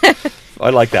 Yeah. I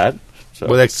like that. So.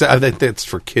 Well, I think that's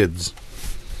for kids,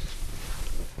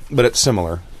 but it's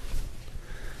similar.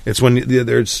 It's when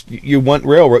you want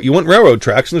railroad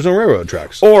tracks, and there's no railroad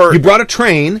tracks. Or you brought a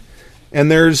train, and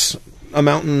there's a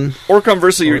mountain. Or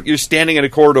conversely, you're standing in a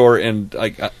corridor, and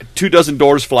like 24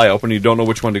 doors fly open, and you don't know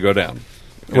which one to go down.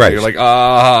 Right. You're like,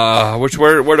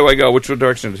 where do I go? Which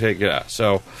direction to take? Yeah.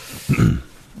 So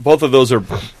both of those are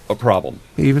a problem.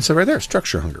 He even said right there,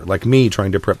 structure hunger, like me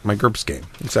trying to prep my GURPS game.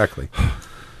 Exactly.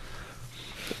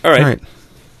 All right. All right.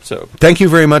 So Thank you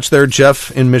very much there, Jeff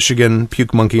in Michigan,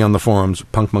 Puke Monkey on the forums,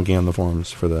 Punk Monkey on the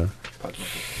forums for the...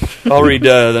 I'll read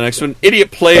the next one. Idiot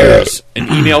Players, an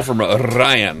email from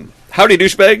Ryan. Howdy,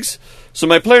 douchebags. So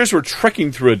my players were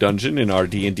trekking through a dungeon in our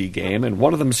D&D game, and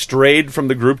one of them strayed from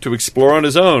the group to explore on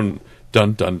his own.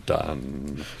 Dun, dun,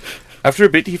 dun. After a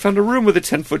bit, he found a room with a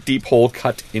 10-foot deep hole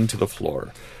cut into the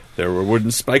floor. There were wooden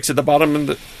spikes at the bottom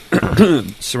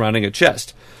and surrounding a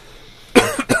chest.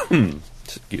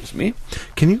 Excuse me.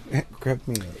 Can you grab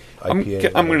me an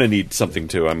IPA? I'm going to need something,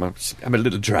 too. I'm a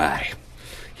little dry.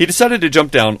 He decided to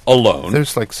jump down alone.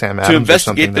 There's like Sam Adams or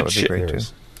something investigate that would the be great There too.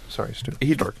 is. Sorry, Stu.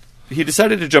 He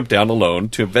decided to jump down alone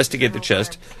to investigate the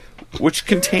chest, which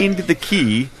contained the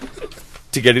key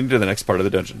to get into the next part of the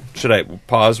dungeon. Should I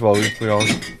pause while we all...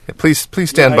 Yeah, please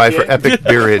stand by for epic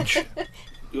beerage.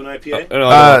 Do an IPA? No,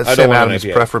 I don't Sam want Adams,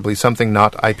 an IPA. preferably something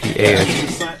not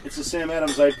IPA-ish. It's a Sam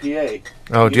Adams IPA.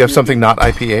 Oh, do you have something not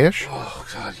IPA-ish? Oh,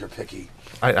 God, you're picky.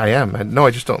 I am. No,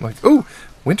 I just don't like... Ooh,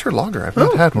 winter lager. I've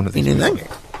not had one of these.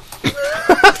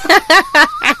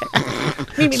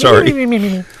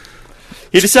 Sorry.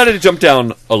 He decided to jump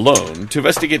down alone to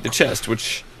investigate the chest,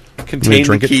 which Can we contained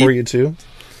drink the it key. for you, too?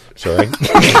 Sorry.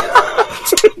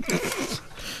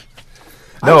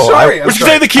 No, sorry, Which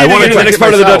contained the key to wanna get into the drink next it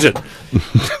part of the myself.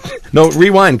 dungeon. No,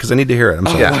 rewind, because I need to hear it. I'm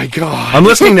sorry. Oh my god! I'm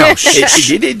listening now.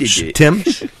 Shh. Tim?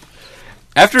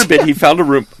 After a bit, he found a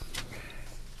room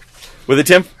with a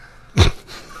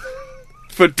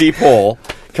 10-foot deep hole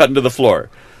cut into the floor.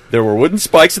 There were wooden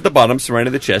spikes at the bottom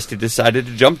surrounding the chest. He decided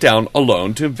to jump down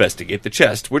alone to investigate the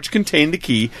chest, which contained the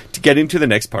key to get into the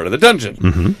next part of the dungeon.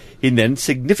 Mm-hmm. He then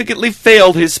significantly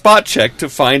failed his spot check to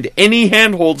find any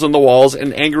handholds on the walls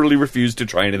and angrily refused to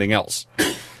try anything else.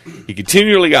 He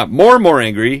continually got more and more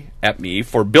angry at me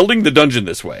for building the dungeon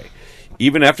this way.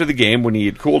 Even after the game, when he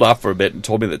had cooled off for a bit and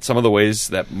told me that some of the ways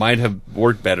that might have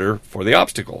worked better for the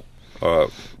obstacle.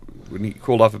 When he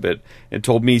cooled off a bit and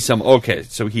told me some... Okay,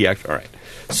 so he acted... All right.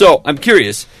 So, I'm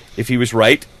curious if he was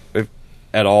right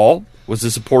at all. Was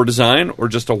this a poor design or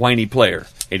just a whiny player?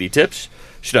 80 tips?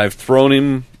 Should I have thrown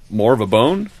him more of a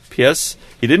bone? P.S.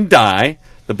 He didn't die.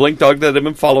 The blink dog that had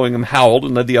been following him howled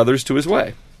and led the others to his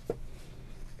way.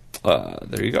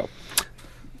 There you go.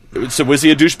 So, was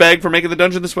he a douchebag for making the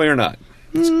dungeon this way or not?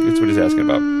 That's what he's asking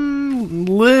about.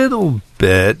 Little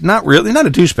bit. Not really. Not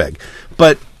a douchebag.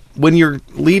 But when you're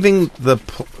leaving the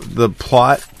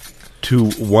plot to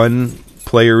one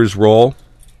player's role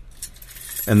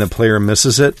and the player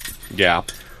misses it, Yeah.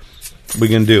 we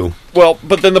can do. Well,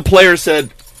 but then the player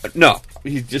said, no.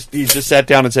 He just sat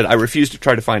down and said, I refuse to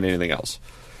try to find anything else.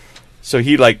 So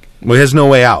he Well, he has no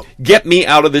way out. get me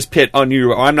out of this pit on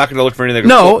you. Or I'm not going to look for anything.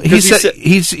 No, Well, he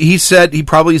 'cause said he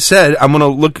probably said, I'm going to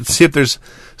look and see if there's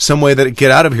some way that it get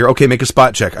out of here. Okay, make a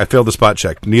spot check. I failed the spot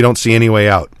check. You don't see any way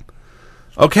out.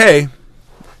 Okay.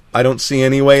 I don't see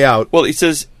any way out. Well, he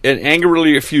says, and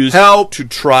angrily refused Help. to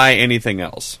try anything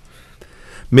else.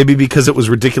 Maybe because it was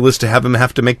ridiculous to have him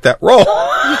have to make that roll.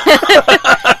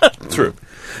 True.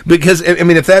 Because I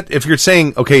mean, if you're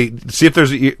saying, okay, see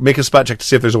if make a spot check to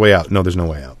see if there's a way out. No, there's no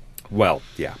way out. Well,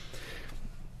 yeah.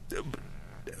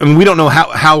 I mean, we don't know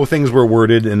how things were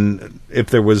worded and if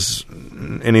there was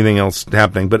anything else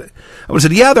happening. But I would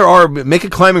have said, yeah, there are. Make a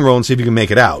climbing roll and see if you can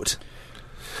make it out.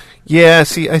 Yeah,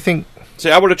 see, I think...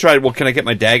 So I would have tried, well, can I get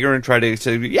my dagger and try to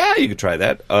say, yeah, you could try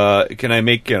that. Can I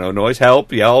make, noise,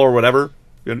 help, yell, or whatever?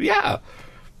 Yeah.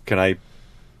 Can I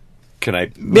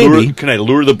Maybe.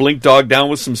 lure the blink dog down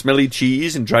with some smelly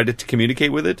cheese and try to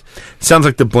communicate with it? Sounds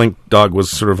like the blink dog was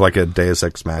sort of like a Deus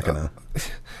Ex Machina.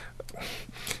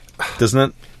 Doesn't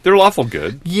it? They're lawful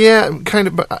good. Yeah, kind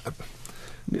of... But,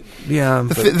 Yeah.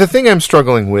 the thing I'm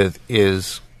struggling with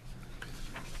is...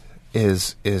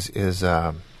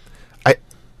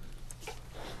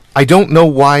 I don't know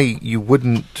why you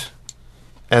wouldn't,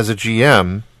 as a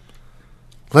GM,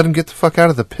 let him get the fuck out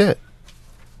of the pit.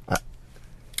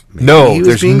 No, he was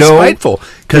there's being no spiteful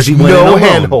because he went no alone.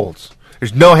 handholds.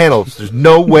 There's no handholds. There's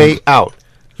no way out.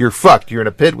 You're fucked. You're in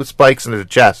a pit with spikes and there's a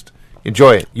chest.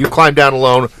 Enjoy it. You climb down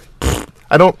alone.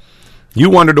 I don't. You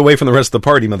wandered away from the rest of the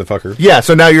party, motherfucker. Yeah,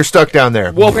 so now you're stuck down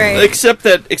there. Well, Right. except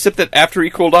that after he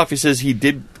cooled off, he says he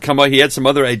did come out. He had some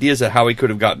other ideas of how he could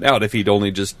have gotten out if he'd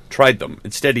only just tried them.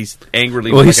 Instead, he's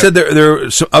angrily. Well, he said there are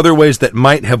some other ways that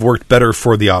might have worked better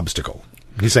for the obstacle.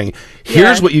 He's saying,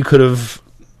 here's Yeah. what you could have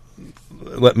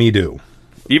let me do.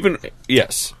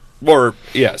 Yes,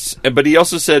 but he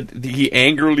also said he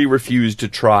angrily refused to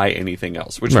try anything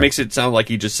else, which Right. makes it sound like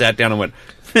he just sat down and went,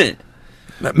 "Heh."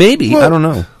 Maybe. I don't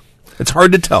know. It's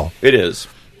hard to tell. It is.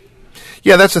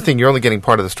 Yeah, that's the thing. You're only getting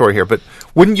part of the story here. But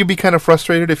wouldn't you be kind of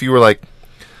frustrated if you were like,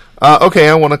 okay,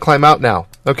 I want to climb out now.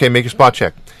 Okay, make your spot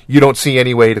check. You don't see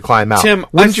any way to climb out. Tim,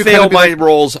 Wouldn't I you fail kind of be my like,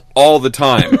 rolls all the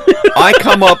time. I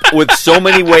come up with so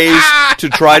many ways to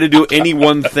try to do any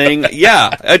one thing.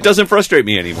 Yeah, it doesn't frustrate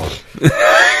me anymore.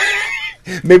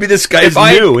 Maybe this guy's If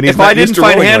I not didn't used to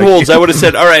find rolling like handholds, you. I would have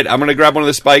said, "All right, I'm going to grab one of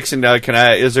the spikes and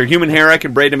is there human hair I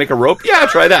can braid to make a rope? Yeah,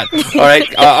 try that. All right,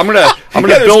 I'm going to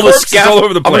there's build a corpses all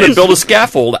over the I'm going to place. build a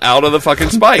scaffold out of the fucking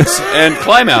spikes and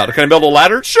climb out. Can I build a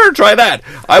ladder? Sure, try that.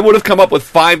 I would have come up with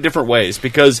 5 different ways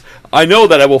because I know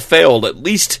that I will fail at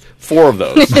least 4 of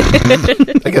those.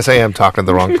 I guess I am talking to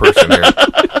the wrong person here.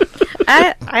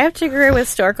 I have to agree with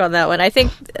Stork on that one. I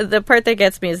think the part that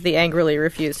gets me is the angrily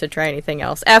refuse to try anything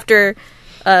else after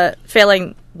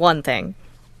failing one thing.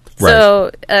 Right.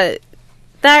 So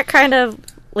that kind of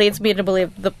leads me to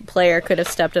believe the player could have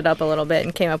stepped it up a little bit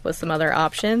and came up with some other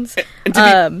options.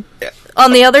 On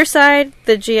the other side,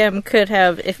 the GM could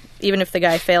have, even if the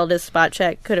guy failed his spot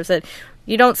check, could have said,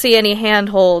 "You don't see any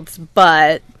handholds,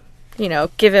 but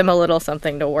give him a little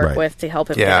something to work Right. with to help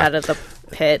him Yeah. get out of the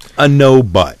pit." A no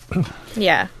but.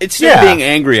 Yeah. Instead of being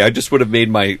angry, I just would have made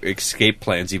my escape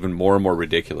plans even more and more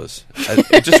ridiculous.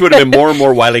 It just would have been more and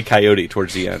more Wile E. Coyote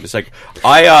towards the end. It's like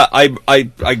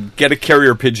I get a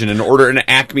carrier pigeon and order an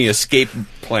Acme escape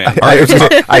plan.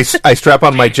 I strap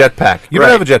on my jetpack. You Right.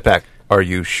 don't have a jetpack. Are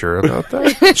you sure about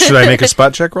that? Should I make a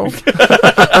spot check roll?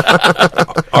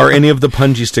 Are any of the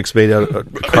punji sticks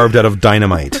carved out of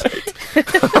dynamite?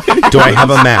 Do I have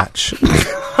a match?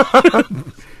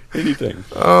 Anything.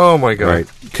 Oh my god! Right.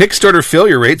 Kickstarter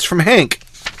failure rates from Hank.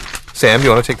 Sam, you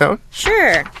want to take that one?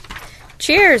 Sure.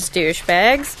 Cheers,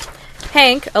 douchebags.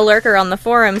 Hank, a lurker on the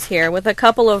forums here, with a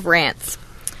couple of rants.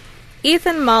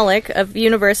 Ethan Malik of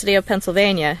University of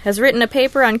Pennsylvania has written a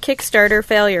paper on Kickstarter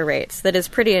failure rates that is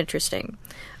pretty interesting.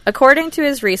 According to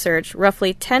his research,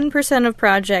 roughly 10% of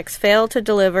projects fail to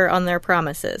deliver on their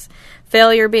promises,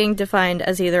 failure being defined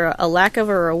as either a lack of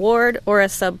a reward or a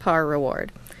subpar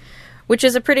reward, which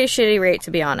is a pretty shitty rate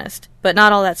to be honest, but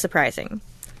not all that surprising.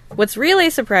 What's really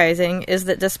surprising is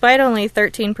that despite only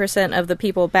 13% of the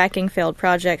people backing failed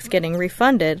projects getting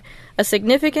refunded, a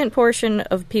significant portion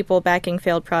of people backing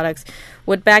failed products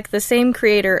would back the same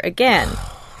creator again.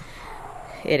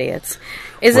 Idiots.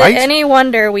 Is Right? it any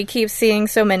wonder we keep seeing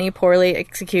so many poorly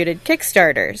executed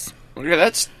Kickstarters? Yeah,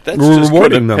 that's We're just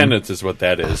rewarding them. codependence is what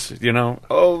that is.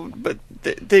 Oh, but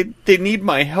they need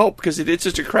my help because they did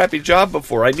such a crappy job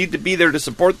before. I need to be there to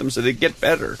support them so they get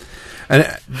better.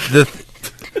 And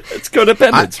It's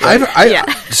codependence, right? Yeah.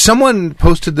 Someone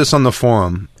posted this on the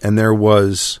forum, and there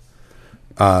was,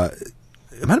 it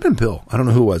might have been Bill. I don't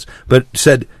know who it was, but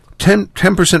said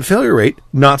 10% failure rate,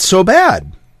 not so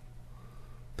bad.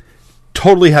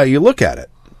 Totally how you look at it,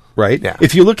 right? Yeah.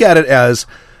 If you look at it as,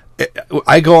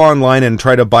 I go online and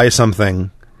try to buy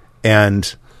something,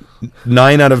 and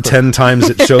 9 out of 10 times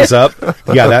it shows up,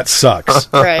 yeah, that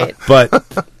sucks. Right. But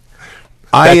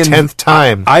That 10th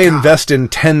time. I invest in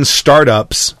 10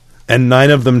 startups and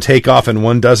 9 of them take off and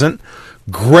 1 doesn't.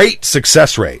 Great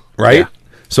success rate, right? Yeah.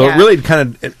 So Yeah. it really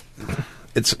kind of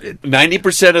it's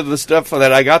 90% of the stuff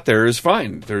that I got there is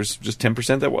fine. There's just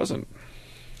 10% that wasn't.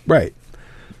 right.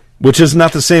 Which is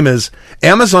not the same as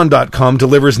Amazon.com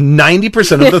delivers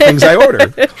 90% of the things I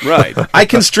order. Right. I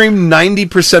can stream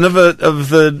 90%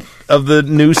 of the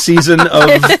new season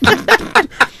of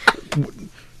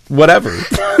whatever.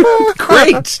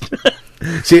 Great.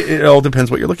 See, it all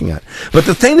depends what you're looking at. But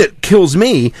the thing that kills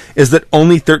me is that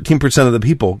only 13% of the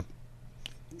people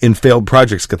in failed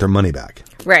projects get their money back.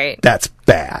 Right. That's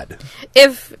bad.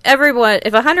 If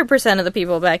 100% of the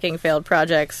people backing failed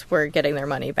projects were getting their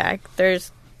money back,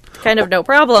 there's kind of no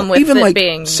problem with Even it like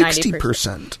being 90%.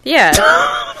 60%. Yeah.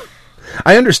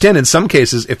 I understand in some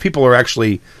cases if people are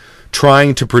actually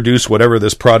trying to produce whatever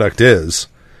this product is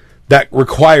that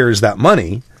requires that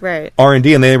money, Right.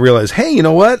 R&D, and they realize, hey, you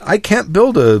know what? I can't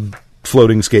build a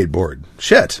floating skateboard.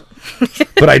 Shit.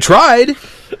 But I tried.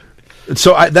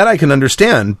 So that I can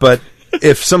understand. But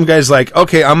if some guy's like,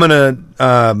 okay, I'm going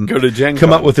to Go to Gen come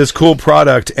Con. up with this cool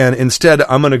product, and instead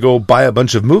I'm going to go buy a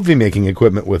bunch of movie-making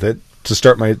equipment with it to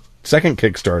start my second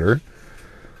Kickstarter,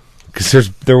 because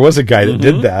there was a guy that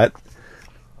did that.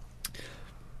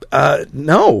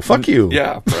 No, fuck you.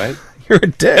 Yeah, right. You're a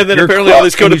dick. And then You're apparently all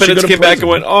these crook, and you should codependents go to came back and prison.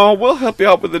 went, "Oh, we'll help you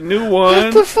out with a new one."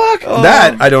 What the fuck?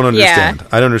 That I don't understand. Yeah.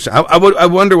 I don't understand. I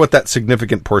wonder what that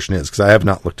significant portion is, because I have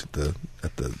not looked at the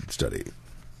study.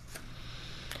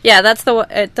 Yeah, that's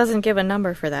it doesn't give a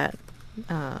number for that.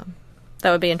 That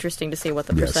would be interesting to see what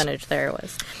the Yes. percentage there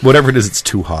was. Whatever it is, it's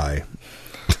too high.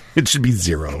 It should be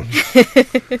 0.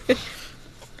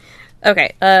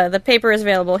 Okay, the paper is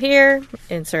available here.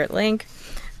 Insert link.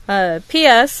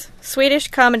 P.S. Swedish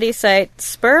comedy site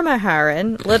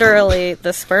Spermaharen, literally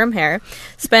the sperm hair,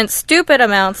 spent stupid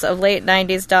amounts of late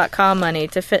 90s.com money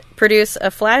to produce a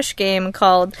flash game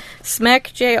called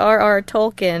Smek J.R.R.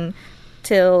 Tolkien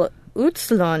till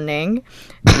Utslåning.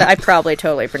 I probably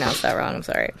totally pronounced that wrong, I'm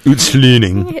sorry.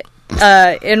 Utslöning.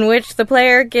 In which the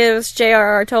player gives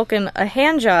J.R.R. Tolkien a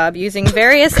hand job using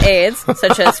various aids,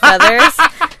 such as feathers,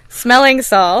 smelling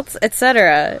salts,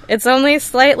 etc. It's only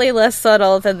slightly less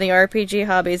subtle than the RPG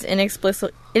hobby's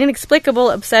inexplicable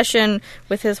obsession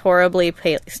with his horribly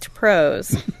paced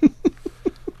prose.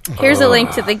 Here's a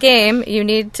link to the game. You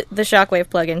need the Shockwave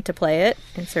plugin to play it.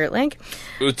 Insert link.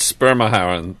 It's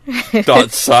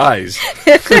spermaharen.size.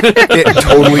 It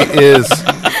totally is.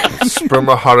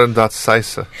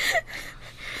 Spermaharen.size.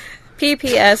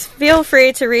 PPS, feel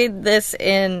free to read this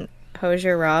in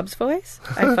Hosier Rob's voice.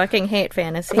 I fucking hate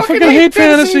fantasy. I hate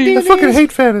fantasy. I fucking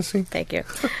hate fantasy. Thank you.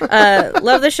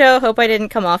 Love the show. Hope I didn't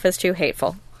come off as too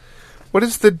hateful. What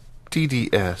is the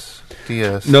DDS?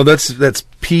 DS? No, that's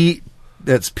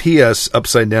PS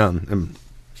upside down.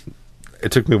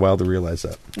 It took me a while to realize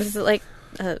that. This is like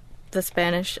the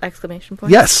Spanish exclamation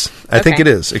point? Yes, I think Okay. it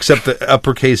is. Except the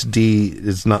uppercase D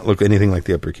does not look anything like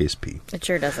the uppercase P. It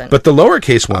sure doesn't. But the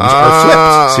lowercase ones are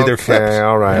flipped. See, they're okay, flipped.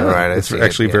 all right, Yeah, all right. I It's see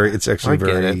actually it, very. yeah. It's actually I get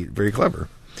very, it. very clever.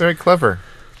 Very clever.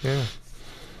 Yeah.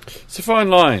 It's a fine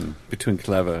line between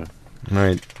clever. All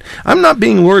right. I'm not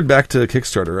being lured back to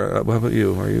Kickstarter. How about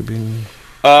you? Are you being?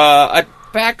 I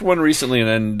backed one recently,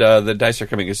 and the dice are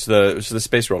coming. It's the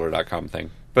spaceroller.com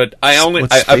thing. But I only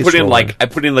What's I Space put in Roller?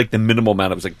 like the minimal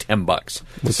amount. It was like $10.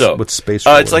 What's Space It's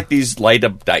Roller? like these light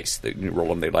up dice that you roll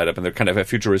them. They light up, and they're kind of a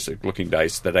futuristic looking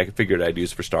dice that I figured I'd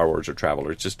use for Star Wars or travel.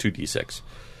 Or it's just 2d6,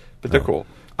 but they're cool.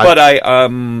 But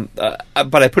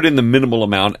I put in the minimal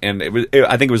amount, and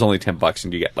I think it was only $10,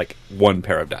 and you get like one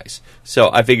pair of dice. So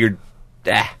I figured,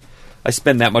 I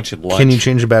spend that much in lunch. Can you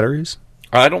change the batteries?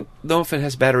 I don't know if it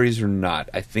has batteries or not.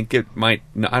 I think it might.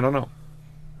 No, I don't know.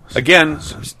 Again,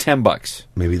 it's $10.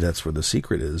 Maybe that's where the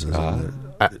secret is. Isn't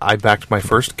it? I backed my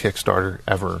first Kickstarter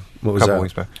ever. What was a couple that?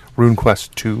 weeks back.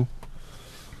 RuneQuest 2.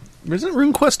 Isn't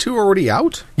RuneQuest 2 already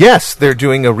out? Yes, they're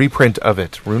doing a reprint of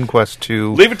it. RuneQuest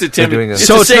 2. Leave it to Tim. They're doing a- It's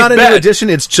So a it's safe not a new bet. edition.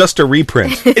 It's just a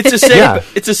reprint. It's a safe. Yeah.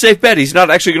 It's a safe bet. He's not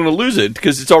actually going to lose it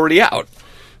because it's already out.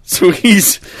 So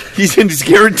he's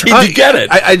guaranteed to get it.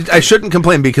 I shouldn't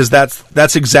complain, because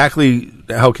that's exactly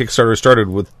how Kickstarter started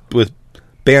with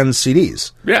banned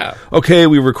CDs. Yeah. Okay,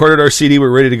 we recorded our CD, we're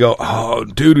ready to go. Oh,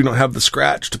 dude, we don't have the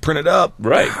scratch to print it up.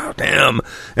 Right. Oh, damn.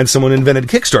 And someone invented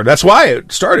Kickstarter. That's why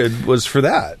it started, was for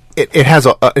that. It has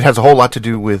a whole lot to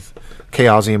do with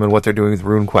Chaosium and what they're doing with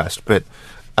RuneQuest, but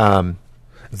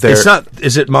It's not.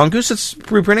 Is it Mongoose that's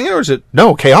reprinting it, or is it?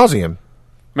 No, Chaosium.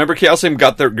 Remember, Chaosium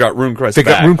got RuneQuest They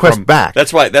got back. RuneQuest back.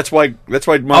 That's why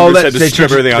Mongoose had to they strip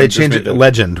changed everything out. They and just changed made it the- to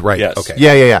Legend, right? Yes. Okay.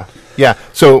 Yeah.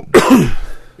 So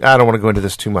I don't want to go into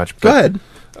this too much. But, Go ahead.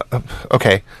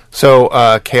 Okay, so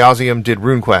Chaosium did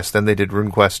RuneQuest, then they did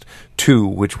RuneQuest 2,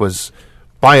 which was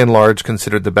by and large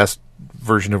considered the best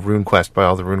version of RuneQuest by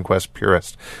all the RuneQuest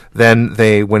purists. Then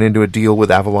they went into a deal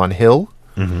with Avalon Hill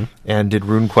and did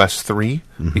RuneQuest 3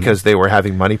 because they were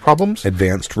having money problems.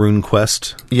 Advanced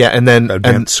RuneQuest. Yeah, and then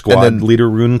Advanced Squad and then, Leader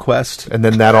RuneQuest. and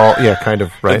then that all kind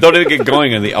of right. Don't even get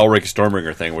going on the Elric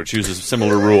Stormbringer thing, which uses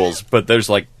similar rules, but there's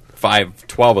like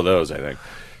 12 of those, I think.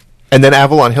 And then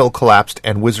Avalon Hill collapsed,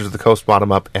 and Wizards of the Coast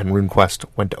bottom up, and RuneQuest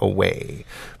went away.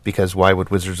 Because why would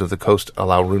Wizards of the Coast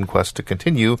allow RuneQuest to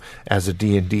continue as a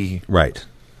D&D? Right.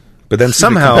 But then the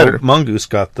somehow competitor. Mongoose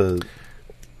got the.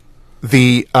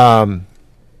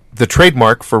 The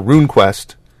trademark for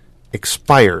RuneQuest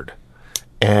expired,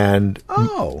 and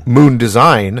Oh. Moon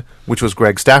Design, which was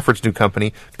Greg Stafford's new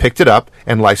company, picked it up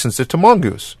and licensed it to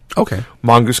Mongoose. Okay.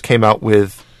 Mongoose came out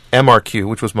with MRQ,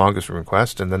 which was Mongoose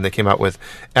RuneQuest, and then they came out with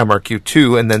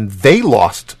MRQ2, and then they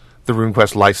lost the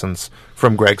RuneQuest license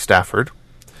from Greg Stafford,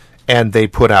 and they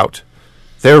put out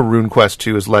their RuneQuest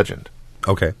 2 as Legend.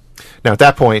 Okay. Now, at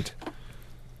that point,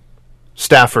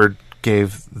 Stafford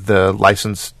gave the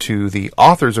license to the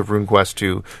authors of RuneQuest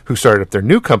 2, who started up their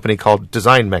new company called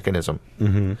Design Mechanism.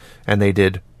 Mm-hmm. And they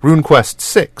did RuneQuest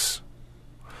 6,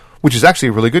 which is actually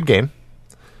a really good game.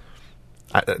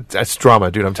 That's drama,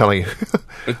 dude, I'm telling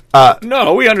you.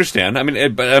 No, we understand. I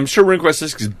mean, but I'm sure RuneQuest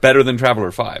 6 is better than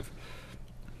Traveler 5.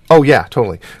 Oh, yeah,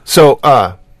 totally. So,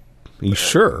 Are you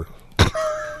sure?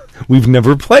 We've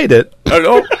never played it. I don't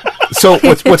know. so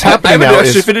what's I happening haven't now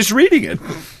actually is... finished reading it.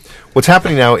 What's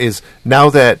happening now is now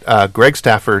that Greg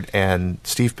Stafford and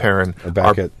Steve Perrin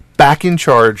are back in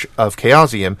charge of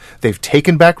Chaosium, they've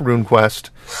taken back RuneQuest,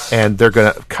 and they're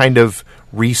going to kind of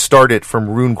restart it from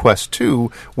RuneQuest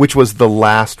 2, which was the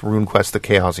last RuneQuest that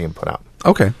Chaosium put out.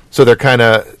 Okay. So they're kind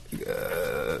of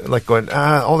like going,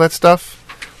 all that stuff,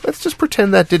 let's just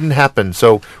pretend that didn't happen.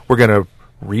 So we're going to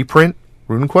reprint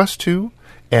RuneQuest 2,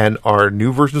 and our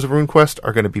new versions of RuneQuest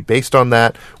are going to be based on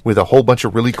that with a whole bunch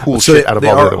of really cool shit out of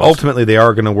all the other ones. Ultimately, they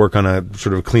are going to work on a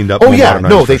sort of cleaned up... Oh, yeah.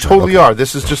 No, they version. totally are.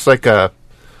 This is just like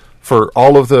for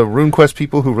all of the RuneQuest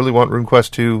people who really want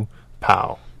RuneQuest 2,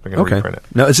 pow. They're going to reprint it.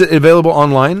 Now, is it available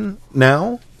online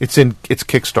now? It's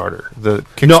Kickstarter. The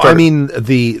Kickstarter. No, I mean,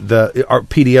 are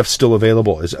PDFs still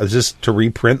available? Is this to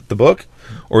reprint the book?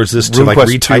 Or is this to like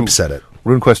retypeset it?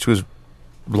 RuneQuest 2 is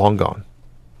long gone.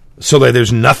 So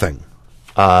there's nothing.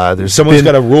 There's Someone's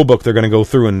got a rule book they're going to go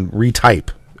through and retype.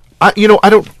 I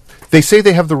don't. They say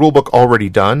they have the rule book already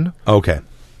done. Okay.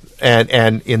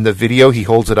 And in the video, he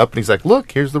holds it up and he's like,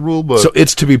 "Look, here's the rule book." So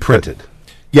it's to be printed.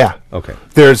 Yeah. Okay.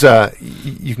 There's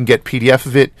you can get PDF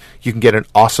of it. You can get an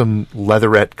awesome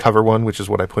leatherette cover one, which is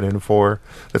what I put in for.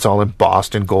 That's all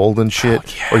embossed in gold and shit.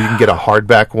 Oh, yeah. Or you can get a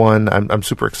hardback one. I'm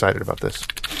super excited about this.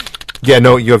 Yeah.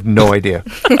 No, you have no idea.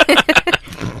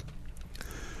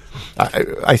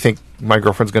 I think my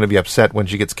girlfriend's going to be upset when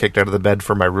she gets kicked out of the bed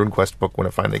for my RuneQuest book when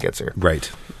it finally gets here.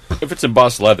 Right. If it's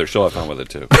embossed leather, she'll have fun with it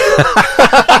too.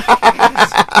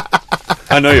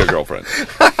 I know your girlfriend.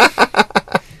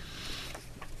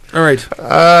 All right.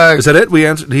 Is that it? We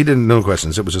answered. He didn't know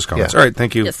questions. It was just comments. Yeah. All right.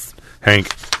 Thank you. Yes.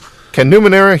 Hank. Can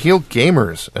Numenera heal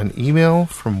gamers? An email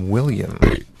from William.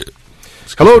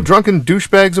 Hello, drunken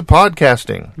douchebags of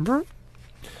podcasting.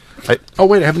 Oh,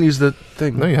 wait. I haven't used the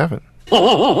thing. No, you haven't.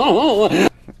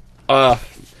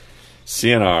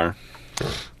 CNR.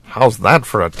 How's that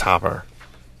for a topper?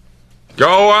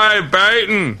 Go away,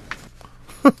 Baton!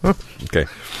 Okay.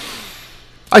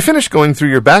 I finished going through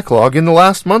your backlog in the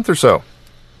last month or so.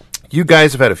 You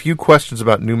guys have had a few questions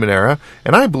about Numenera,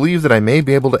 and I believe that I may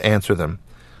be able to answer them.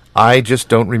 I just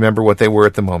don't remember what they were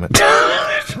at the moment.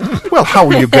 Well, how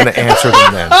are you going to answer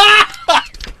them then?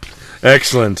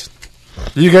 Excellent.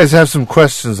 You guys have some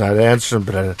questions, I'd answer them,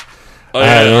 but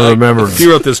I don't remember. He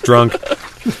wrote this drunk.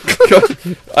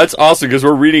 That's awesome because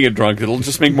we're reading it drunk. It'll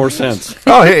just make more sense.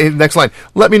 Oh, hey, next line.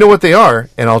 Let me know what they are,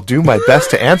 and I'll do my best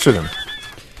to answer them.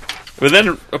 But then,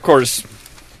 of course,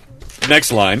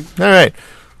 next line. All right.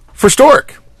 For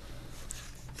Stork,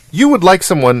 you would like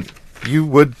someone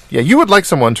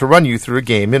to run you through a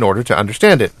game in order to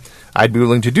understand it. I'd be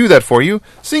willing to do that for you,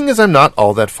 seeing as I'm not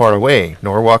all that far away.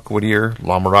 Norwalk, Whittier,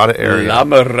 La Mirada area. La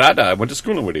Mirada. I went to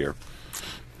school in Whittier.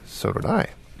 So did I.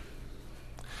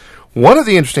 One of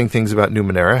the interesting things about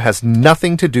Numenera has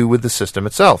nothing to do with the system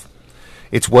itself.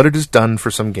 It's what it has done for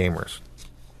some gamers.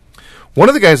 One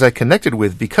of the guys I connected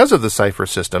with because of the Cypher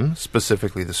system,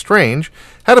 specifically the Strange,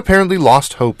 had apparently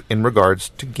lost hope in regards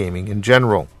to gaming in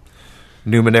general.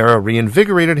 Numenera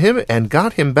reinvigorated him and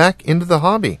got him back into the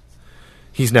hobby.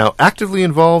 He's now actively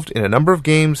involved in a number of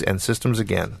games and systems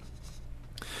again.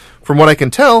 From what I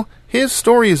can tell, his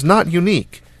story is not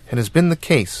unique and has been the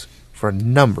case for a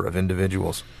number of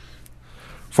individuals.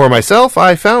 For myself,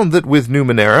 I found that with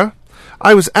Numenera,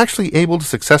 I was actually able to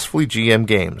successfully GM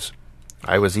games.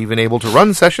 I was even able to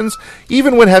run sessions,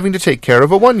 even when having to take care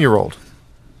of a 1-year-old.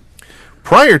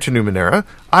 Prior to Numenera,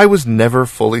 I was never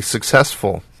fully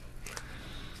successful.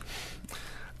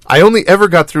 I only ever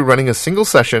got through running a single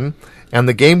session, and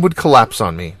the game would collapse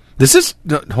on me.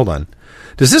 Hold on.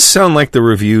 Does this sound like the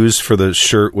reviews for the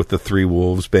shirt with the 3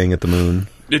 wolves baying at the moon?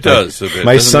 It does. A bit,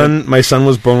 my son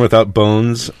was born without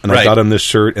bones, and I got him this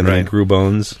shirt, and then he grew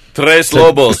bones. Tres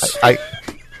lobos.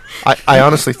 I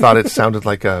honestly thought it sounded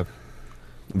like a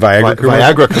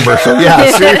Viagra commercial. Yeah,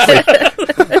 seriously.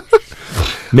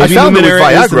 Maybe I found that with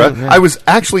Numenera is the- Viagra, yeah. I was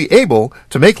actually able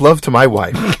to make love to my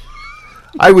wife.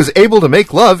 I was able to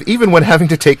make love even when having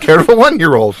to take care of a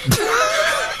 1-year-old.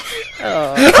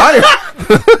 Prior You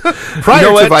know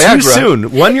to what? Viagra, Too soon.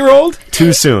 1-year-old?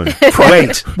 Too soon.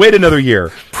 Wait another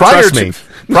year. Trust me.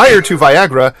 Prior to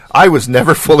Viagra, I was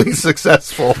never fully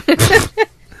successful.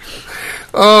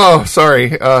 Oh,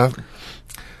 sorry. I'm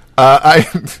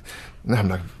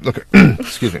not. Look,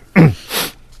 excuse me.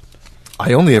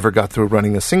 I only ever got through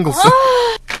running a single.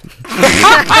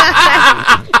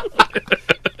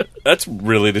 That's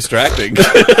really distracting.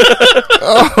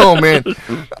 Oh man,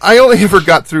 I only ever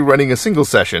got through running a single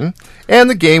session, and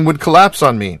the game would collapse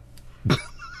on me.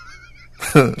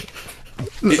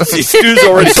 See, Stu's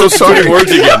already so sorry. sorry. Words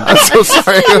again. I'm so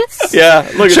sorry. Yeah,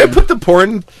 look Should at I him. put the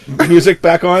porn music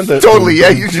back on? Totally, yeah,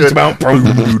 you should. There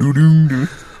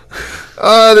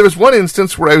was one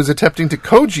instance where I was attempting to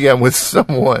co-GM with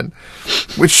someone,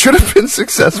 which should have been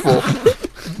successful,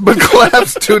 but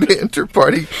collapsed due to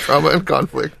inter-party trauma and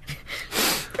conflict.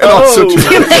 And also to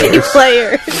Too many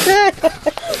players.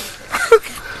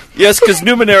 Yes, because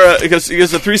Numenera, because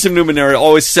the threesome Numenera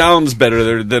always sounds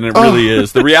better than it really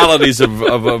is. The realities of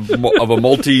a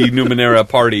multi Numenera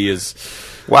party is.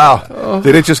 Wow.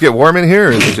 Did it just get warm in here,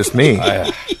 or is it just me?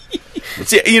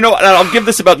 See, you know, I'll give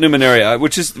this about Numenera,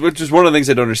 which is one of the things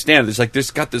I don't understand.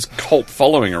 There's got this cult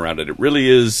following around it. It really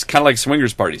is kind of like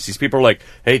swingers parties. These people are like,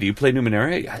 "Hey, do you play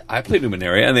Numenera? I play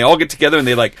Numenera," and they all get together and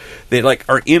they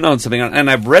are in on something.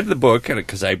 And I've read the book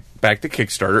because I backed the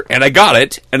Kickstarter and I got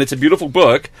it, and it's a beautiful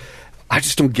book. I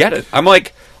just don't get it. I'm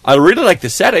like, I really like the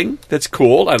setting. That's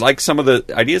cool. I like some of the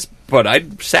ideas, but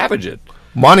I'd savage it.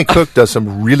 Monty Cook does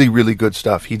some really, really good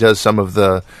stuff. He does some of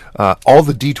the all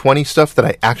the D20 stuff that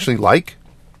I actually like.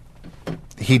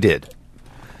 He did,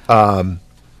 but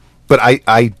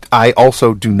I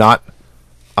also do not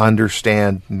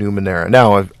understand Numenera.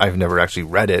 Now I've never actually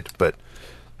read it, but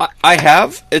I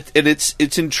have, and it's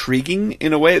intriguing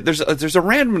in a way. There's a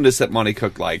randomness that Monty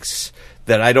Cook likes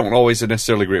that I don't always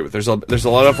necessarily agree with. There's a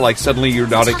lot of like suddenly you're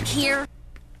not.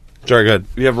 Sorry, go ahead.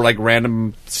 You have like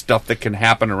random stuff that can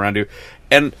happen around you,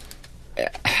 and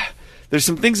there's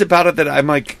some things about it that I'm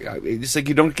like, it's like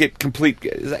you don't get complete.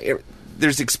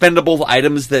 There's expendable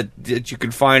items that you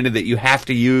can find and that you have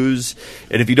to use,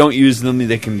 and if you don't use them,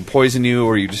 they can poison you,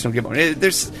 or you just don't get.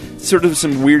 There's sort of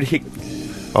some weird.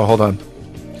 oh, hold on.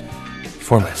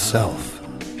 For myself,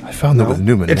 I found that with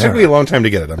Numenera. It took me a long time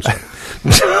to get it. I'm sorry.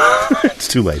 It's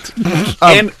too late.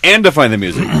 and to find the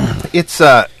music. It's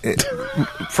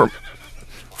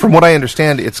from what I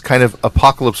understand, it's kind of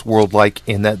Apocalypse World like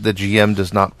in that the GM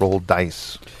does not roll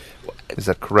dice. Is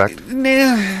that correct?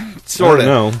 Nah, sort of. I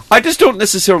don't know. I just don't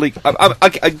necessarily.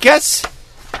 I guess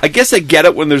I get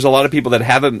it when there's a lot of people that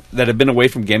have been away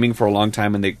from gaming for a long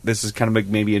time, and this is kind of like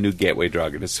maybe a new gateway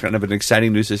drug, and it's kind of an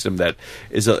exciting new system that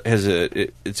it's a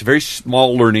very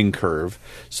small learning curve,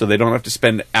 so they don't have to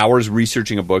spend hours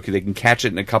researching a book. They can catch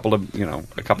it in a couple of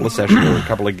sessions or a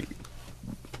couple of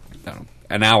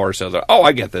an hour or so. Oh,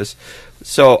 I get this.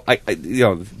 So I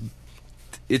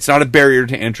it's not a barrier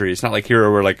to entry. It's not like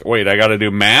Hero where like, wait, I got to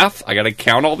do math. I got to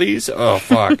count all these. Oh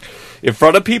fuck, in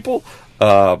front of people.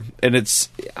 And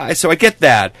so I get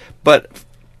that,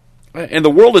 and the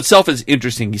world itself is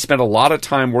interesting. He spent a lot of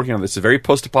time working on this. It's a very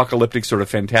post-apocalyptic sort of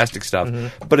fantastic stuff.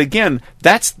 Mm-hmm. But again,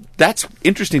 that's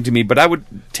interesting to me. But I would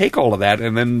take all of that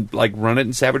and then like run it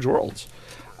in Savage Worlds.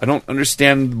 I don't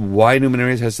understand why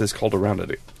Numenera has this cult around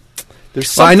it. There's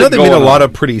something I know they made a going lot on.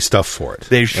 of pretty stuff for it.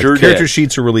 They sure did. Character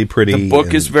sheets are really pretty. The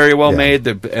book is very well yeah. made,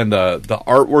 and the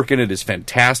artwork in it is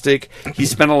fantastic. He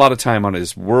spent a lot of time on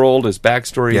his world, his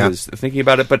backstory, his thinking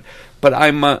about it. But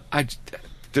I'm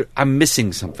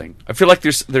missing something. I feel like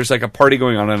there's like a party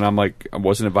going on, and I'm like I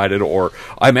wasn't invited, or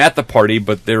I'm at the party,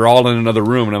 but they're all in another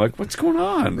room, and I'm like, what's going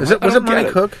on? Was it Monty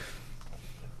Cook?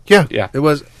 Yeah. It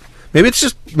was. Maybe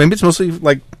it's mostly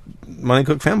like Monty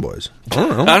Cook fanboys. I don't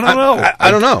know.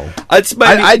 I don't know.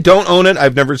 I don't own it.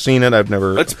 I've never seen it. I've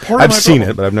seen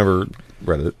it, but I've never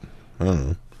read it. I don't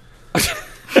know.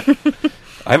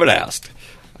 I haven't asked.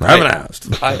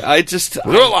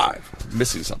 We're alive.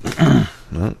 Missing something.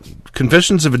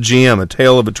 Confessions of a GM: A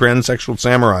Tale of a Transsexual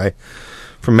Samurai,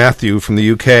 from Matthew from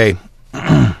the UK.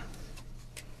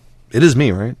 It is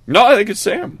me, right? No, I think it's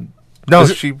Sam. No,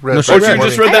 she read. No, she Oh, read you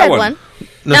just I read that had one. one.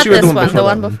 No, Not she read this the one, the that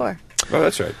one before. Oh,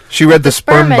 that's right. She read the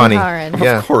sperm bunny. Spermenharen.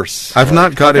 Yeah. Of course. I've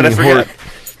not got How could any I horror.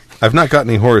 forget? I've not got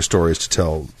any horror stories to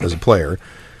tell as a player,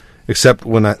 except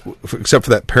for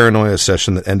that paranoia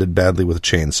session that ended badly with a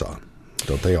chainsaw.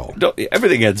 Don't they all?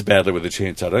 Everything ends badly with a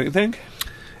chainsaw, don't you think?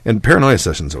 And paranoia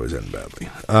sessions always end badly.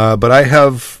 But I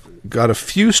have got a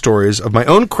few stories of my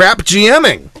own crap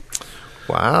GMing.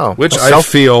 Wow. which I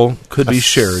feel could be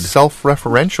shared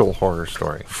Self-referential horror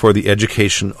story. for the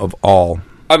education of all.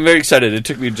 I'm very excited. It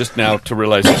took me just now to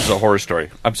realize this is a horror story.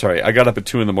 I'm sorry. I got up at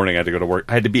 2 in the morning. I had to go to work.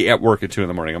 I had to be at work at 2 in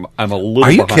the morning. I'm a little.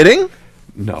 Are you behind. kidding?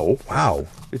 No. Wow.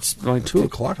 It's like 2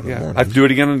 o'clock in the morning. I have to do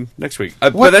it again next week.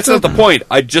 But that's not the point.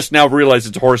 I just now realized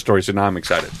it's a horror story, so now I'm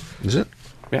excited. Is it?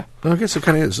 Yeah. Well, I guess it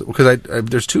kind of is, because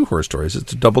there's 2 horror stories.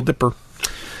 It's a double dipper.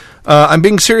 I'm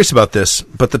being serious about this,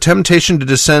 but the temptation to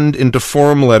descend into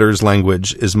form letters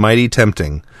language is mighty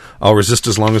tempting. I'll resist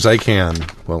as long as I can.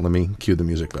 Well, let me cue the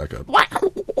music back up.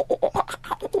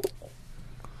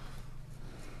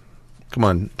 Come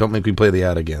on, don't make me play the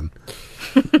ad again.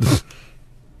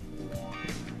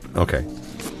 Okay.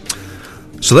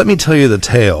 So let me tell you the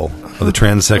tale of the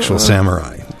transsexual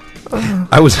samurai.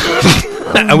 I was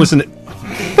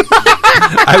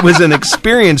an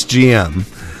experienced GM,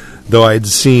 though I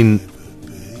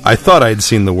thought I'd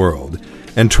seen the world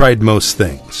and tried most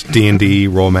things. D&D,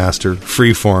 Rollmaster,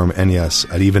 Freeform, and yes,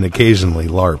 I'd even occasionally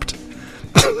LARPed.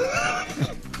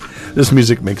 This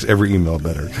music makes every email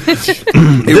better.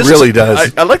 It really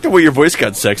does. I like the way your voice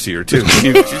got sexier, too.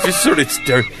 You just sort of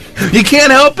stare. You can't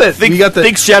help it. Think, you got the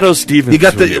think Shadow Stevens. You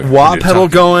got the wah pedal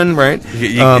going, right?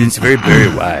 It's very,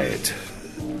 very wide.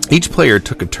 Each player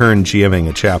took a turn GMing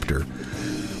a chapter,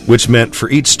 which meant for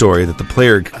each story that the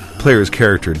player's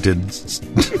character did.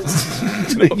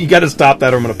 You got to stop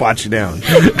that, or I'm going to pot you down.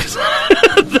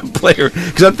 The player,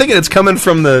 because I'm thinking it's coming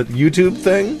from the YouTube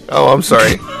thing. Oh, I'm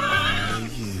sorry.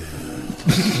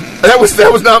 That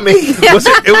was not me. Was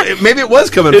it, maybe it was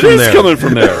coming from there. It is coming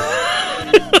from there.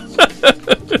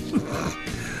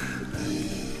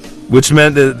 Which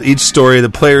meant that each story, the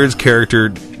player's character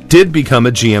did become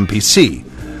a GMPC.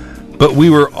 But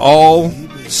we were all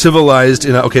civilized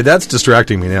in... Okay, that's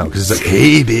distracting me now, because it's like,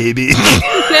 hey, baby.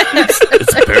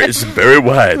 It's very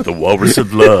wide. The Walrus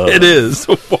of Love. It is.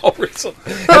 The Walrus of...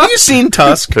 Have you seen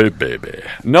Tusk? Hey, baby.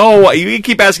 No, you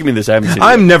keep asking me this. I haven't seen it.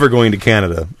 I'm never going to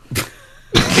Canada.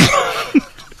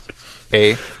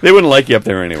 Hey. They wouldn't like you up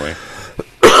there anyway.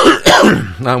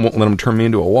 I won't let them turn me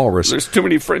into a walrus. There's too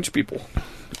many French people.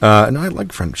 No, I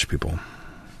like French people.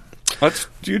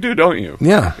 You do, don't you?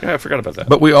 Yeah. Yeah, I forgot about that.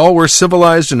 But we all were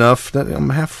civilized enough, I'm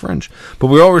half French, but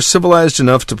we all were civilized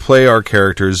enough to play our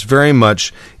characters very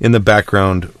much in the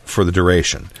background for the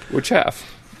duration. Which half?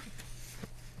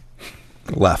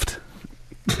 Left.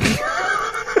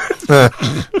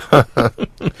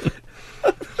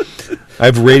 I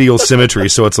have radial symmetry,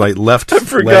 so it's like left I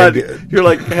forgot. leg. You're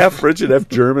like half French and half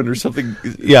German or something.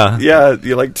 Yeah. Yeah,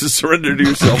 you like to surrender to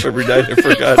yourself every night. I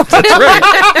forgot. That's right.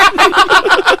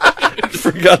 I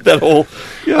forgot that whole...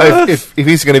 Yeah. If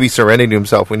he's going to be surrendering to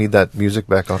himself, we need that music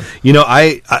back on. You know,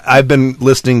 I've been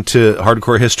listening to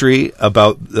hardcore history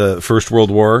about the First World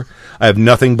War. I have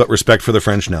nothing but respect for the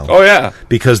French now. Oh, yeah.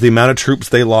 Because the amount of troops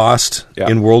they lost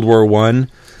in World War I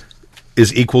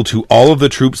is equal to all of the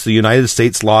troops the United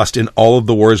States lost in all of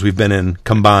the wars we've been in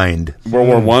combined. World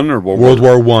War I or World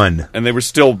War I. And they were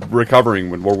still recovering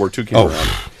when World War II came around.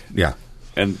 Yeah.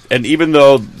 And even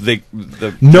though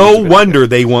no wonder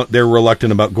they're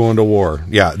reluctant about going to war.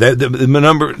 Yeah, the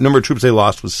number of troops they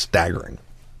lost was staggering.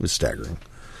 I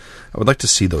would like to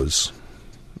see those,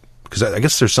 because I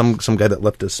guess there's some guy that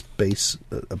left a space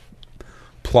a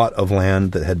plot of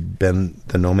land that had been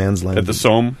the no man's land at the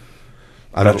Somme.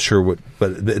 I'm not sure what,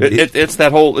 but it's the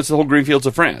whole green fields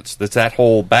of France. It's that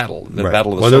whole battle,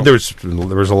 Battle of the Somme.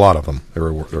 There was a lot of them. They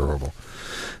were horrible.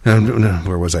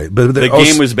 Where was I? But the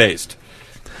game was based.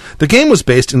 The game was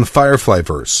based in the Firefly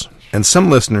verse, and some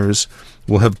listeners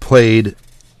will have played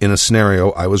in a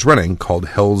scenario I was running called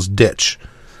Hell's Ditch,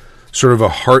 sort of a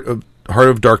Heart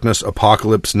of Darkness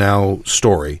Apocalypse Now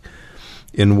story.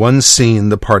 In one scene,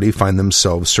 the party find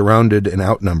themselves surrounded and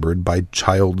outnumbered by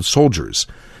child soldiers.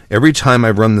 Every time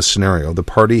I've run this scenario, the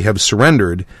party have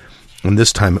surrendered, and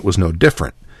this time it was no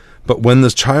different. But when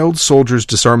the child soldiers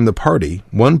disarmed the party,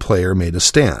 one player made a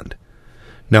stand.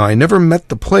 Now, I never met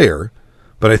the player,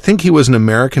 but I think he was an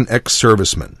American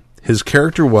ex-serviceman. His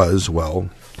character was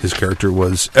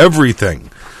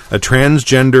everything. A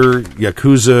transgender,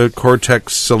 Yakuza,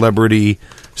 Cortex celebrity,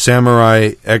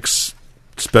 samurai,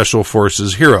 ex-special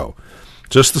forces hero.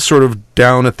 Just the sort of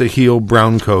down-at-the-heel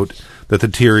brown coat that the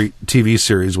TV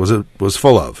series was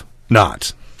full of.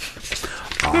 Not.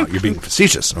 You're being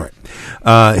facetious. All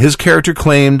right. His character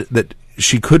claimed that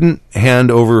she couldn't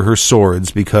hand over her swords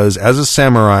because, as a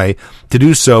samurai, to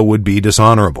do so would be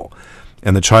dishonorable,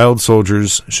 and the child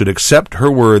soldiers should accept her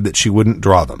word that she wouldn't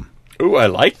draw them. Ooh, I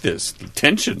like this. The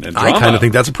tension and drama. I kind of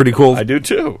think that's a pretty cool I do,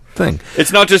 too. Thing.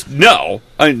 It's not just, no.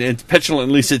 And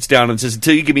petulantly sits down and says,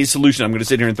 until you give me a solution, I'm going to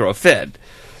sit here and throw a fed.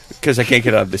 because I can't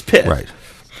get out of this pit. Right.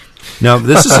 Now,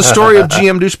 this is a story of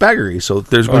GM douchebaggery, so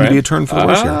there's going to be a turn for the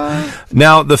worse here.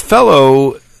 Now, the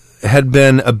fellow had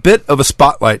been a bit of a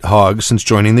spotlight hog since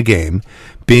joining the game,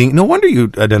 being... No wonder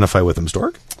you identify with him,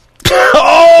 Stork.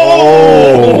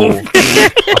 Oh!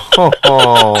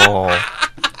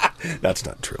 That's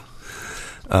not true.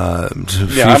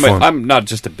 Yeah, I'm not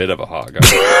just a bit of a hog.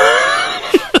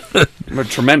 I'm a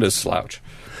tremendous slouch.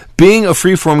 Being a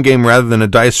freeform game rather than a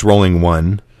dice-rolling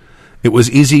one, it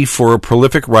was easy for a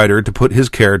prolific writer to put his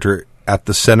character at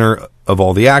the center of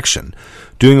all the action,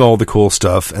 doing all the cool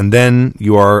stuff, and then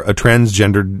you are a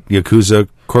transgendered Yakuza,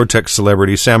 Cortex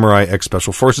celebrity, samurai,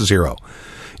 ex-special forces hero.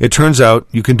 It turns out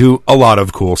you can do a lot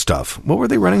of cool stuff. What were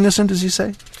they running this in, does he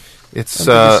say? It's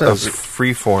a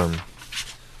freeform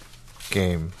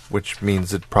game, which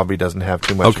means it probably doesn't have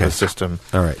too much of a system.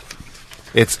 All right.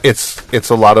 It's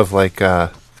a lot of like, I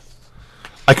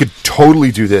could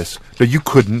totally do this. No, you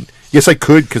couldn't. Yes, I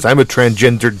could, because I'm a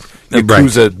transgendered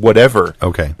Yakuza whatever.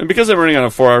 Okay. And because I'm running on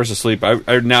 4 hours of sleep,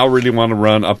 I now really want to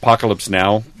run Apocalypse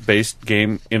Now-based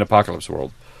game in Apocalypse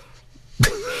World.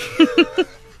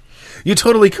 You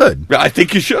totally could. I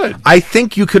think you should. I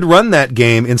think you could run that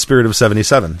game in Spirit of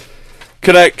 77.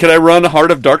 Could I run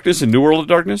Heart of Darkness and New World of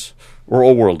Darkness? Or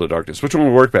Old World of Darkness? Which one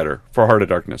would work better for Heart of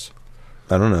Darkness?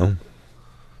 I don't know.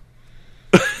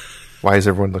 Why is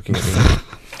everyone looking at me?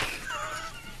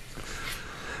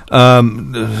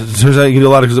 Turns out you can do a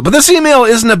lot of... But this email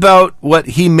isn't about what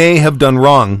he may have done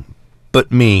wrong,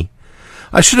 but me.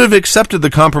 I should have accepted the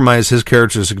compromise his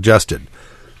character suggested.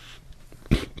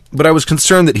 But I was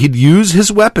concerned that he'd use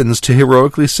his weapons to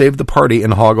heroically save the party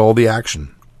and hog all the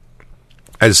action.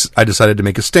 I decided to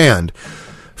make a stand.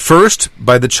 First,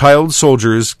 by the child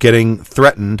soldiers getting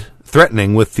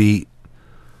threatening with the...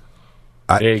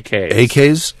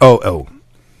 AKs? Oh.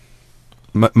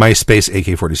 MySpace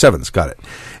AK-47s, got it.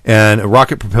 And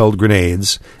rocket-propelled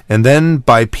grenades. And then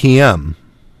by PM...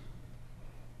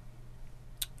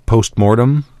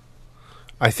 Post-mortem?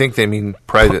 I think they mean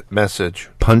private message.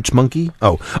 Punch monkey?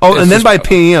 Oh, and then by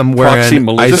PM, wherein...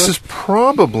 This is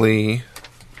probably...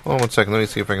 Hold on 1 second, let me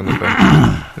see if I can look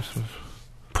back.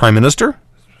 Prime Minister?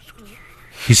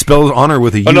 He spells honor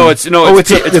with a U. Oh, no, it's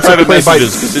private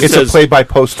messages. It's a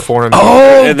play-by-post forum.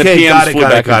 Oh, and the okay, PMs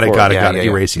got it.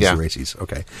 Yeah. Erases,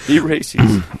 okay. Erases.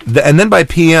 And then by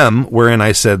PM, wherein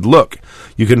I said, look,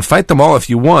 you can fight them all if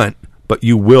you want, but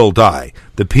you will die.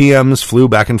 The PMs flew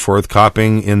back and forth,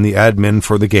 copying in the admin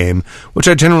for the game, which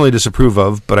I generally disapprove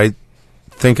of, but I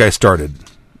think I started.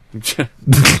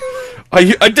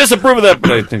 I disapprove of that,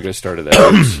 but I think I started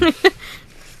that.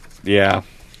 Yeah.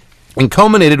 And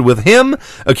culminated with him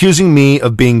accusing me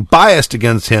of being biased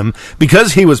against him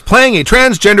because he was playing a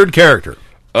transgendered character.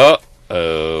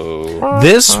 Uh-oh.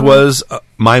 This was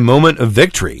my moment of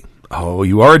victory. Oh,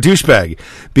 you are a douchebag.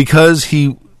 Because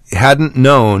he hadn't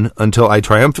known until I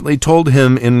triumphantly told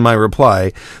him in my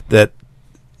reply that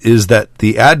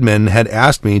the admin had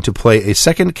asked me to play a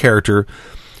second character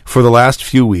for the last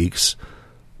few weeks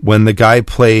when the guy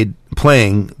playing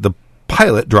the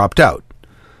pilot dropped out.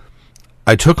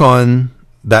 I took on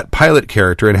that pilot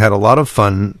character and had a lot of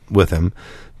fun with him,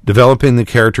 developing the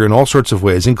character in all sorts of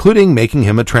ways, including making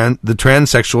him the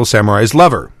transsexual samurai's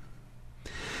lover.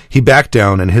 He backed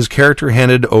down, and his character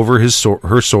handed over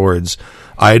her swords.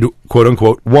 I'd,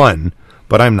 quote-unquote, won,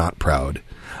 but I'm not proud.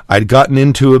 I'd gotten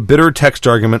into a bitter text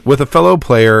argument with a fellow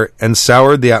player and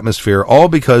soured the atmosphere, all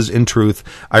because, in truth,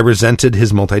 I resented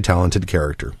his multi-talented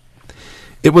character.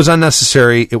 It was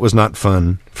unnecessary. It was not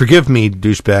fun. Forgive me,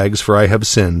 douchebags, for I have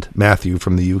sinned. Matthew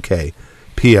from the UK.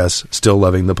 P.S. Still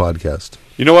loving the podcast.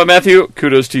 You know what, Matthew?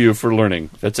 Kudos to you for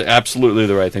learning. That's absolutely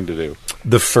the right thing to do.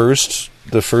 The first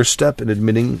step in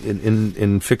admitting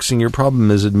in fixing your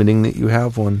problem is admitting that you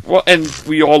have one. Well, and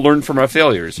we all learn from our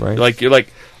failures. Right. You're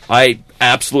like, I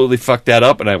absolutely fucked that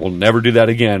up, and I will never do that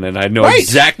again. And I know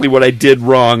exactly what I did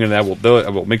wrong, and I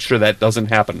will make sure that doesn't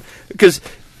happen. Because,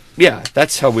 yeah,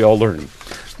 that's how we all learn.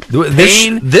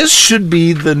 This should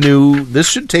be this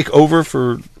should take over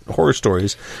for horror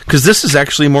stories, because this is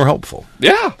actually more helpful.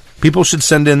 Yeah. People should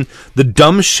send in the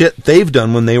dumb shit they've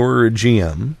done when they were a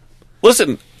GM.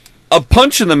 Listen, a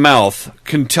punch in the mouth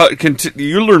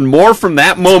you learn more from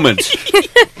that moment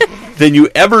than you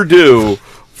ever do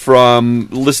from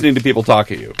listening to people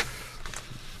talk at you.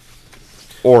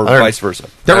 Or vice versa.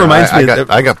 That reminds me...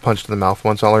 I got punched in the mouth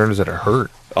once. All I learned is that it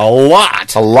hurt. A lot.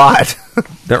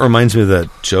 That reminds me of that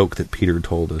joke that Peter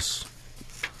told us.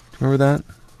 Remember that?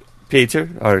 Peter?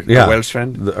 Our Welsh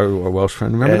friend? Our Welsh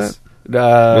friend. Remember yes.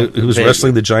 that? Who was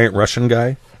wrestling the giant Russian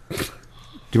guy? Do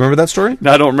you remember that story?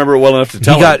 No, I don't remember it well enough to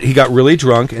tell him. He got really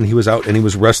drunk, and he was out, and he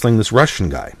was wrestling this Russian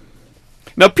guy.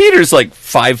 Now Peter's like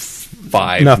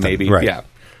 5'5", Nothing, maybe, right. yeah,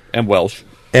 and Welsh.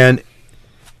 And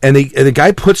the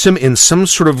guy puts him in some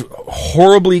sort of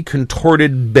horribly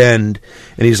contorted bend,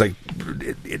 and he's like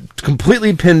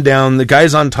completely pinned down. The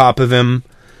guy's on top of him,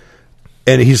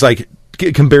 and he's like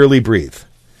can barely breathe.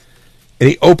 And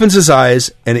he opens his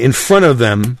eyes, and in front of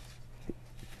them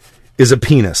is a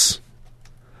penis.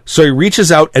 So he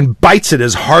reaches out and bites it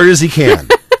as hard as he can.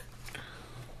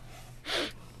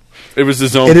 It was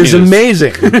his own It penis. is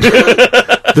amazing.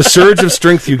 The surge of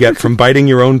strength you get from biting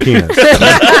your own penis.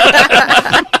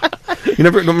 You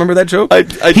never remember that joke? I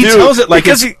he do. tells it like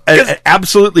Because it's he- an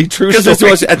absolutely true Because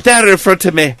story. and there in front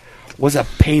of me was a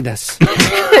penis.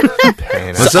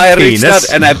 Was So a I reached penis.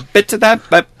 out and I bit that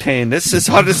my penis as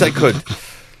hard as I could.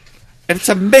 And it's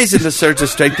amazing the surge of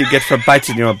strength you get from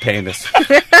biting your own penis.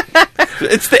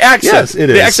 It's the accent. Yes, it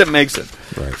the is. accent makes it.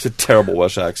 Right. It's a terrible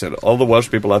Welsh accent. All the Welsh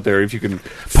people out there, if you can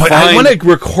But I find... want to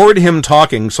record him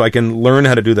talking so I can learn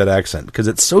how to do that accent because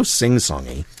it's so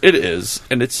sing-songy. It is,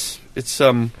 and it's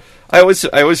I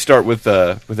always start with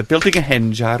a building a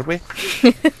henge, are we?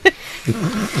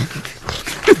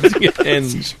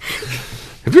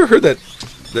 Have you ever heard that?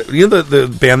 You know the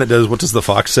band that does What Does the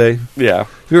Fox Say? Yeah.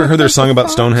 Have you ever heard their song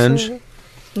about Stonehenge?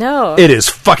 No. It is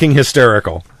fucking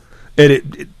hysterical.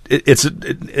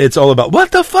 It's all about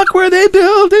what the fuck were they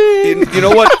building? You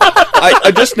know what?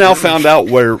 I just now found out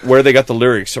where they got the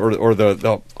lyrics or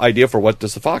the idea for What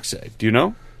Does the Fox Say. Do you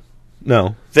know?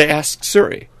 No. They asked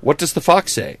Surrey, "What does the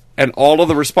fox say?" And all of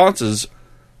the responses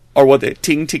are what they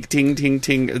ting ting ting ting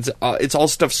ting. It's all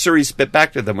stuff Surrey spit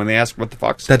back to them when they ask what the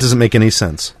fox said. That doesn't make any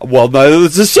sense. Well, no,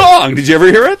 it's a song. Did you ever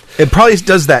hear it? It probably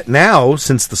does that now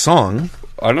since the song.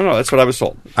 I don't know. That's what I was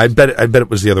told. I bet it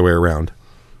was the other way around.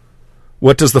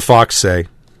 What does the fox say?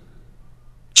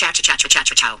 Cha cha cha cha cha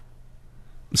cha chow.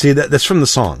 See, that's from the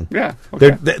song. Yeah.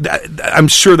 Okay. I'm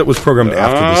sure that was programmed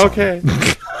after the song. Okay.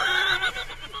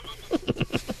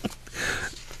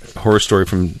 Horror story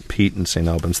from Pete in St.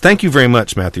 Albans. Thank you very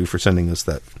much, Matthew, for sending us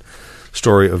that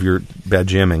story of your bad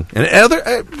jamming. And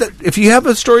if you have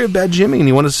a story of bad jamming and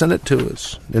you want to send it to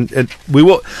us, and we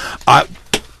will,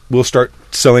 we'll start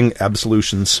selling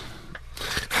absolutions.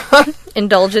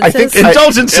 Indulgences. I think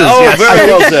Indulgences. Oh, yes. very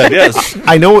well said. Yes.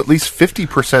 I know at least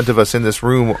 50% of us in this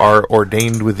room are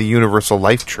ordained with the Universal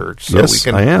Life Church. So Yes, we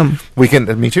can, I am. We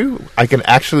can. Me too. We can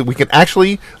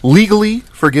actually legally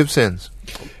forgive sins.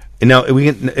 And now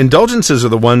indulgences are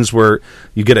the ones where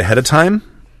you get ahead of time.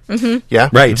 Mm-hmm. Yeah.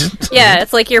 Right. Yeah,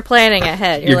 it's like you're planning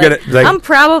ahead. You're like, gonna, like, I'm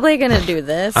probably going to do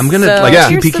this. I'm gonna so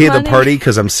here's TPK some the money. party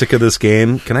because I'm sick of this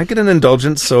game. Can I get an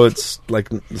indulgence so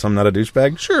I'm not a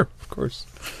douchebag? Sure, of course.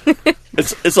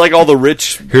 It's like all the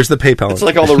rich. Here's the PayPal. It's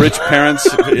like all the rich parents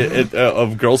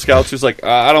of Girl Scouts who's like,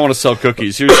 I don't want to sell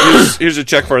cookies. Here's a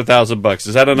check for $1,000.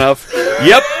 Is that enough?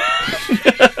 Yep.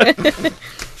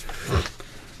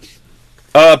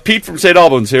 Pete from St.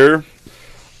 Albans here.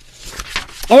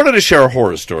 I wanted to share a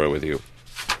horror story with you.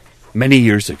 Many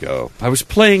years ago, I was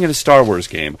playing in a Star Wars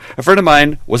game. A friend of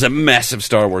mine was a massive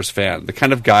Star Wars fan, the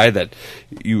kind of guy that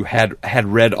you had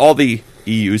read all the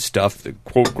EU stuff, the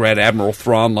quote Grand Admiral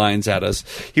Thrawn lines at us.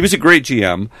 He was a great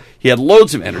GM. He had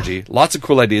loads of energy, lots of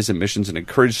cool ideas and missions, and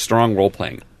encouraged strong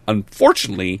role-playing.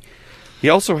 Unfortunately, he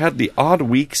also had the odd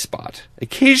weak spot.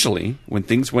 Occasionally, when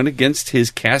things went against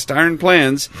his cast iron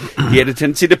plans, he had a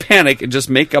tendency to panic and just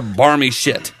make up balmy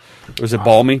shit. Was it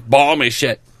balmy? Balmy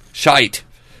shit. Shite.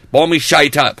 Balmy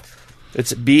shite up.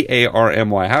 It's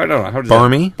B-A-R-M-Y. I don't know. How does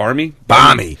Barmy? That? Barmy?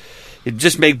 Barmy. It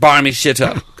just make barmy shit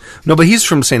up. No, but he's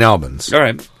from St. Albans. All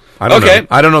right. I don't know.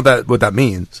 I don't know what that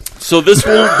means. So this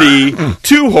will be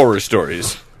two horror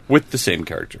stories with the same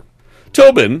character.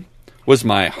 Tobin was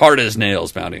my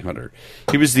hard-as-nails bounty hunter.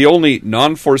 He was the only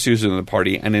non-force user in the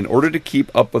party, and in order to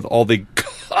keep up with all the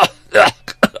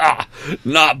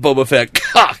not Boba Fett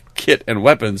kit and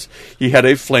weapons, he had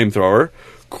a flamethrower,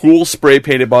 cool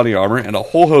spray-painted body armor, and a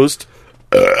whole host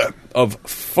of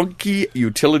funky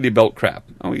utility belt crap.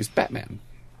 Oh, he's Batman.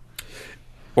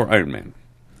 Or Iron Man.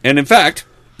 And in fact,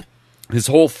 his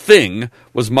whole thing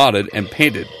was modded and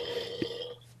painted.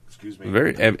 Excuse me.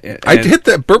 I hit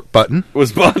that burp button.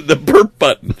 The burp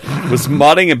button was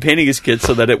modding and painting his kit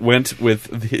so that it went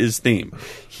with his theme.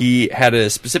 He had a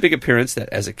specific appearance that,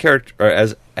 as a character, or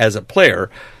as a player,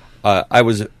 I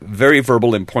was very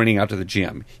verbal in pointing out to the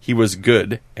GM. He was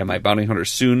good, and my bounty hunter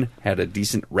soon had a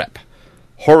decent rep.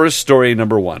 Horror story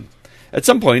number 1. At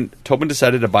some point, Tobin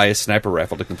decided to buy a sniper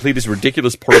rifle to complete his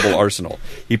ridiculous portable arsenal.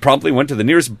 He promptly went to the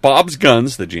nearest Bob's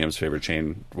Guns, the GM's favorite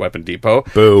chain weapon depot,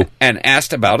 Boo. and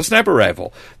asked about a sniper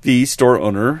rifle. The store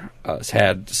owner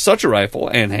had such a rifle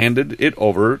and handed it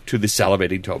over to the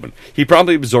salivating Tobin. He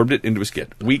promptly absorbed it into his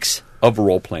kit. Weeks of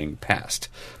role-playing past.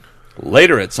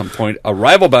 Later, at some point, a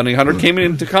rival bounty hunter came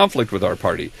into conflict with our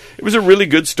party. It was a really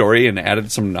good story and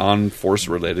added some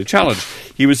non-force-related challenge.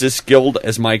 He was as skilled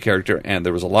as my character, and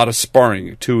there was a lot of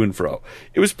sparring to and fro.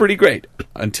 It was pretty great,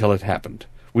 until it happened.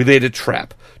 We laid a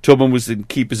trap. Tobin was in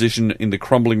key position in the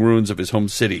crumbling ruins of his home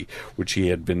city, which he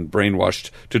had been brainwashed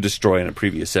to destroy in a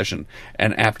previous session.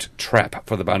 An apt trap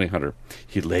for the bounty hunter.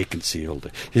 He lay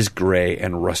concealed, his gray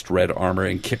and rust-red armor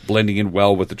and kit blending in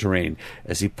well with the terrain.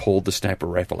 As he pulled the sniper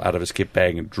rifle out of his kit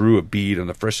bag and drew a bead on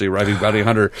the freshly arriving bounty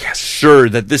hunter, sure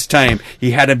that this time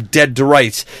he had him dead to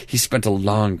rights. He spent a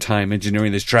long time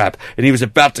engineering this trap, and he was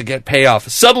about to get payoff.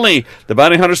 Suddenly, the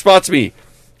bounty hunter spots me.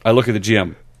 I look at the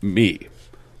GM. Me.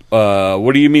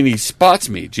 What do you mean he spots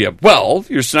me, GM? Well,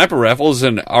 your sniper rifle is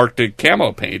an Arctic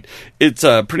camo paint. It's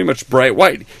pretty much bright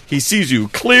white. He sees you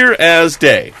clear as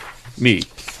day. Me.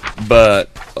 But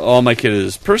all my kit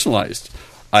is personalized.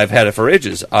 I've had it for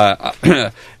ages.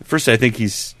 At first I think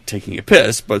he's taking a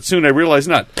piss, but soon I realize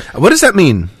not. What does that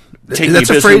mean? Taking That's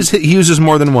a phrase he uses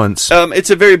more than once. It's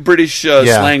a very British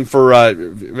slang for,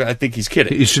 I think he's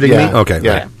kidding. He's shitting me? Okay.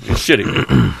 Yeah, he's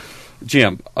shitting.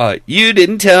 GM, you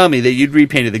didn't tell me that you'd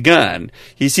repainted the gun.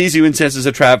 He sees you and senses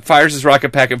a trap, fires his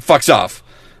rocket pack, and fucks off.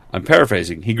 I'm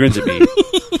paraphrasing. He grins at me.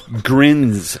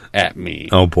 Grins at me.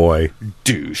 Oh, boy.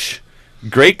 Douche.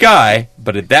 Great guy,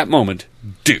 but at that moment,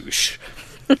 douche.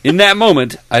 In that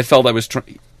moment, I felt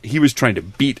he was trying to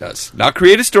beat us. Not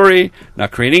create a story,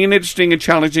 not creating an interesting and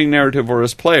challenging narrative for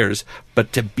us players,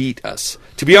 but to beat us.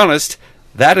 To be honest,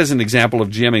 that is an example of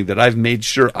GMing that I've made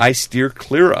sure I steer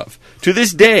clear of. To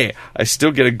this day, I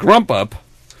still get a grump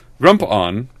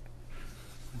on.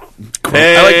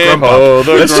 Hey, I like grump up.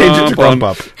 Let's change it to grump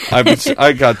up. I'm going to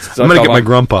get my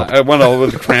grump up. I went over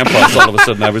with Krampus all of a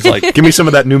sudden. I was like, give me some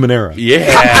of that Numenera. Yeah.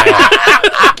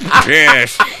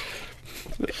 Yes.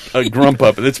 A grump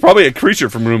up. It's probably a creature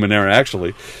from Numenera,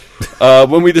 actually.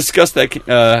 When we discussed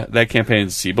that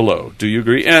campaign, see below. Do you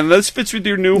agree? And this fits with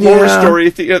your new horror story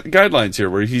guidelines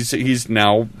here, where he's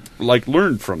now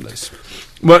learned from this.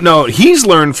 Well, no, he's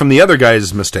learned from the other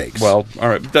guy's mistakes. Well, all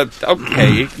right.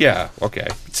 Okay, yeah, okay.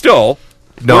 Still,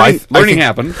 no, learning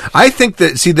happened. I think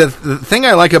that, the thing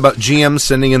I like about GMs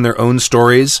sending in their own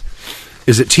stories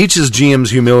is it teaches GMs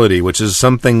humility, which is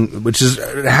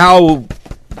how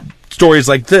stories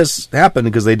like this happen,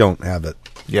 because they don't have it.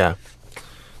 Yeah.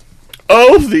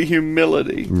 Oh, the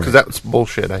humility. Because that's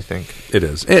bullshit, I think. It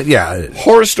is. It is.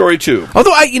 Horror Story 2.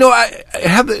 Although, I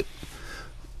have the...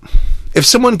 If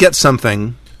someone gets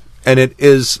something, and it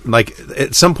is,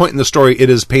 at some point in the story, it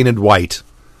is painted white,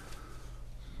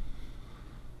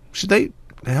 should they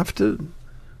have to...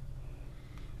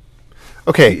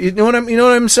 Okay. You know what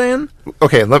I'm saying?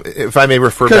 Okay, if I may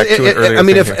refer back to an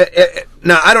earlier thing.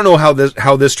 Now, I don't know how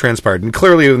this transpired, and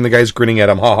clearly when the guy's grinning at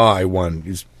him, I won,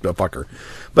 he's a fucker.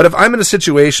 But if I'm in a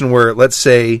situation where, let's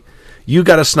say, you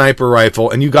got a sniper rifle,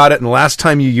 and you got it, and the last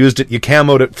time you used it, you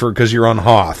camoed it because you're on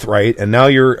Hoth, right? And now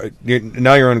you're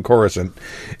on Coruscant,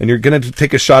 and you're going to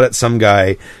take a shot at some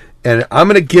guy, and I'm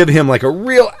going to give him a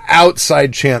real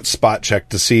outside chance spot check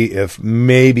to see if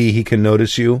maybe he can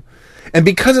notice you. And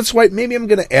because it's white, maybe I'm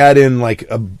going to add in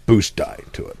a boost die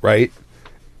to it, right?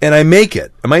 And I make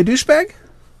it. Am I a douchebag?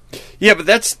 Yeah,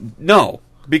 but no.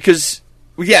 Because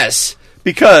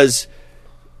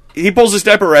he pulls his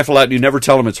sniper rifle out and you never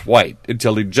tell him it's white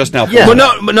until he just now pulls it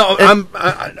out.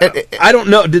 I don't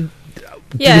know. Did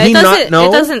he not know?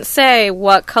 It doesn't say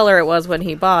what color it was when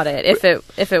he bought it.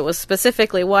 If it was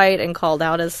specifically white and called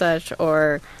out as such,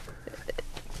 or...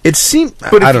 It seemed...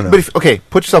 I don't know. But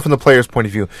put yourself in the player's point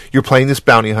of view. You're playing this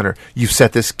bounty hunter. You've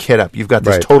set this kit up. You've got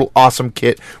this total awesome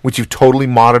kit, which you've totally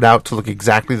modded out to look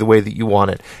exactly the way that you want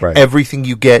it. Right. Everything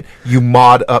you get, you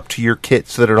mod up to your kit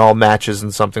so that it all matches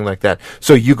and something like that.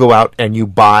 So you go out and you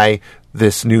buy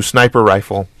this new sniper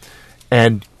rifle,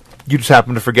 and you just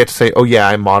happen to forget to say, oh yeah,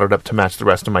 I modded up to match the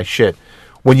rest of my shit.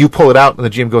 When you pull it out and the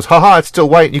GM goes, haha, it's still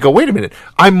white, and you go, wait a minute,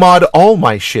 I mod all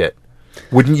my shit.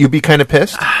 Wouldn't you be kind of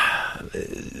pissed?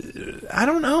 I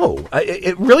don't know.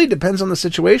 It really depends on the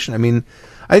situation. I mean,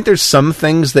 I think there's some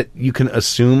things that you can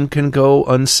assume can go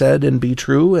unsaid and be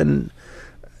true,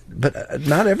 but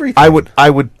not everything. I would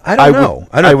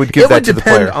give that to the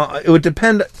player. It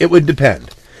would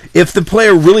depend. If the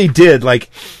player really did,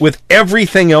 with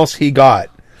everything else he got,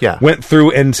 went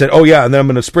through and said, "Oh yeah," and then I'm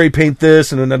going to spray paint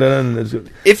this, and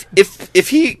if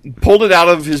he pulled it out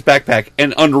of his backpack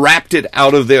and unwrapped it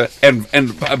out of there and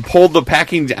pulled the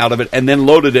packing out of it and then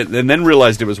loaded it and then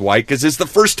realized it was white because it's the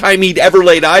first time he'd ever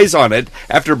laid eyes on it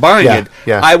after buying it,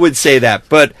 I would say that,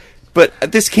 but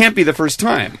this can't be the first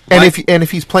time. And if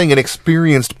he's playing an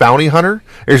experienced bounty hunter,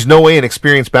 there's no way an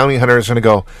experienced bounty hunter is going to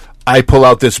go, I pull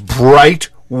out this bright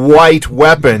white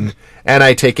weapon and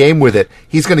I take aim with it.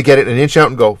 He's going to get it an inch out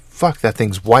and go, fuck, that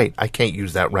thing's white. I can't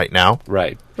use that right now.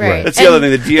 Right. Right. That's the other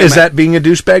thing. The GM Is that being a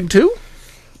douchebag too?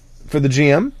 For the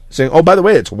GM? Saying, oh, by the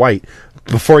way, it's white,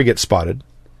 before he gets spotted.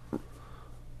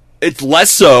 It's less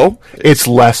so. It's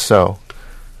less so.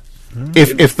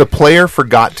 If the player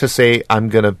forgot to say, I'm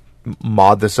going to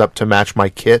mod this up to match my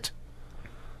kit,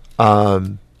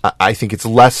 I think it's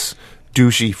less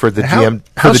douchey for the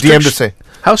GM to say.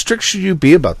 How strict should you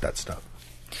be about that stuff?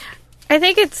 I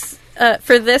think it's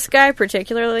for this guy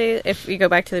particularly. If you go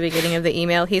back to the beginning of the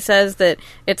email, he says that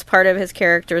it's part of his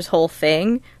character's whole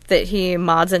thing that he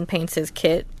mods and paints his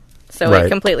kit, so Right. it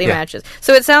completely matches.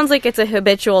 So it sounds like it's a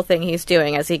habitual thing he's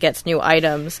doing as he gets new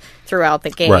items throughout the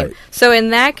game. Right. So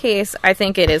in that case, I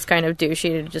think it is kind of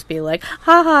douchey to just be like,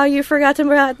 haha, you forgot to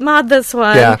mod this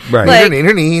one. Yeah, right.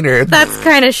 Like, that's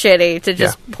kind of shitty to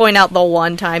just point out the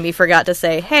one time he forgot to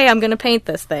say, hey, I'm going to paint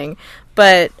this thing.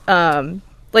 But,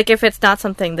 like, if it's not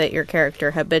something that your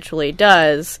character habitually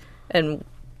does and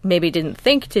maybe didn't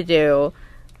think to do,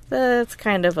 that's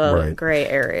kind of a gray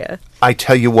area. I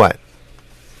tell you what.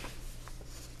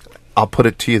 I'll put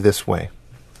it to you this way.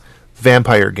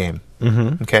 Vampire game.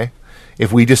 Mm-hmm. Okay?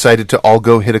 If we decided to all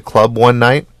go hit a club one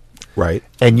night, Right.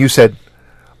 and you said,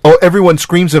 oh, everyone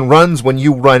screams and runs when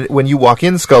you walk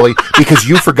in, Scully, because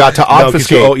you forgot to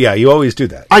obfuscate. You always do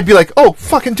that. I'd be like, oh,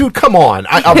 fucking dude, come on.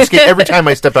 I obfuscate every time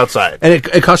I step outside. And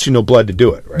it costs you no blood to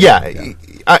do it, right?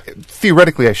 Yeah.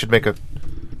 Theoretically, I should make a...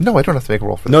 No, I don't have to make a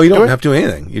roll for that. No, you don't Do I? have to do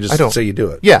anything. You I just don't. say you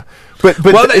do it. Yeah. But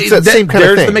it's that same kind of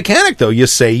there's thing. the mechanic, though. You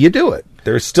say you do it.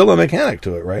 There's still a mechanic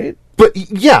to it, right? But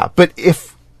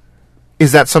if...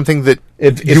 Is that something that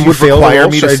If you would fail the require roll,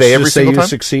 me should to I say just every say single you time?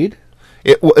 succeed?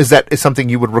 Is that something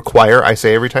you would require I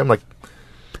say every time? Like,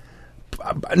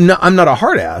 No, I'm not a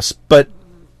hard ass, but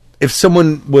if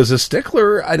someone was a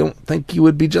stickler, I don't think you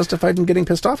would be justified in getting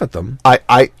pissed off at them.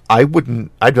 I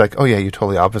wouldn't... I'd be like, oh yeah, you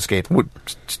totally obfuscate. What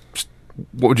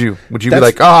would you... Would you be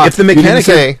That's- like, if the you didn't mechanic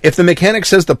say... if the mechanic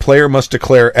says the player must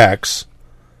declare X,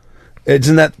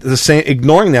 isn't that the same?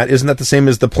 Ignoring that, isn't that the same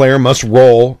as the player must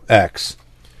roll X?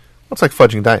 It's like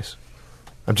fudging dice.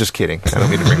 I'm just kidding. I don't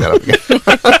mean to bring that up again.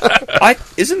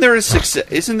 Isn't there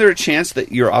a chance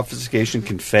that your obfuscation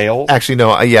can fail? Actually,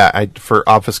 no. For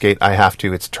obfuscate, I have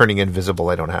to. It's turning invisible.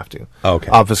 I don't have to. Okay.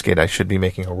 Obfuscate, I should be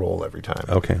making a roll every time.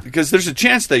 Okay. Because there's a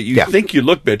chance that you Yeah. think you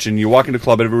look bitch and you walk into a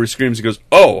club and everybody screams and goes,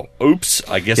 "Oh, oops!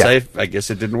 I guess Yeah. I guess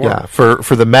it didn't work." Yeah.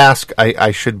 For the mask,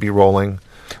 I should be rolling.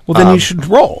 Well, then you should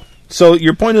roll. So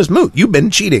your point is moot. You've been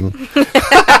cheating.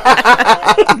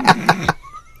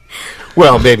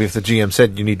 Well, maybe if the GM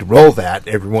said you need to roll that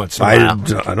every once in a while.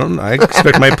 I don't. I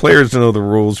expect my players to know the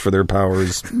rules for their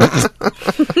powers. Horror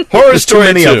There's too story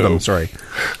many 2. of them. Sorry.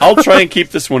 I'll try and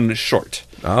keep this one short.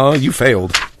 Oh, you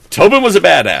failed. Tobin was a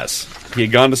badass. He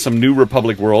had gone to some New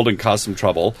Republic world and caused some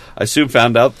trouble. I soon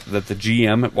found out that the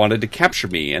GM wanted to capture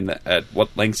me and at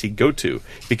what lengths he'd go to.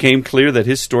 It became clear that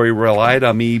his story relied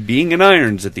on me being in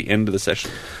irons at the end of the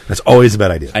session. That's always a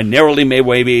bad idea. I narrowly made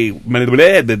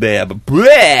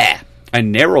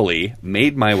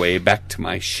my way back to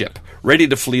my ship, ready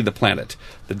to flee the planet.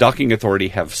 The docking authority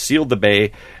have sealed the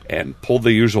bay and pulled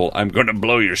the usual "I'm going to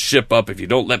blow your ship up if you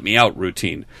don't let me out"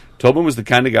 routine. Tobin was the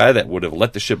kind of guy that would have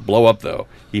let the ship blow up, though.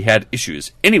 He had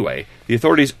issues. Anyway, the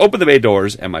authorities open the bay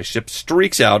doors, and my ship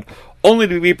streaks out, only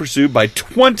to be pursued by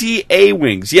 20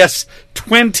 A-Wings. Yes,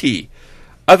 20!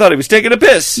 I thought he was taking a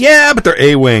piss. Yeah, but they're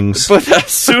A-Wings. But I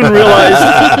soon realized,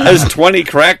 as 20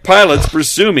 crack pilots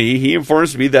pursue me, he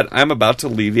informs me that I'm about to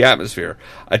leave the atmosphere.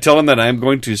 I tell him that I'm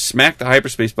going to smack the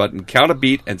hyperspace button, count a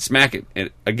beat, and smack it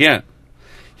again.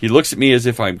 He looks at me as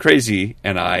if I'm crazy,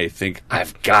 and I think,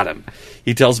 I've got him.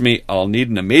 He tells me I'll need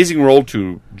an amazing roll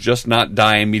to just not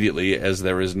die immediately, as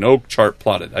there is no chart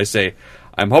plotted. I say,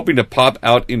 I'm hoping to pop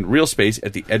out in real space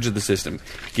at the edge of the system,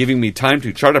 giving me time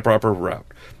to chart a proper route.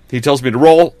 He tells me to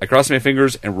roll. I cross my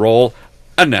fingers and roll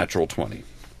a natural 20.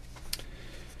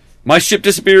 My ship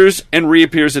disappears and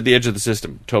reappears at the edge of the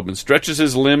system. Tobin stretches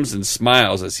his limbs and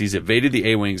smiles as he's evaded the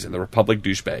A-Wings and the Republic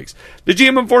douchebags. The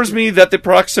GM informs me that the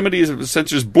proximity of the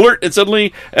sensors blurt, and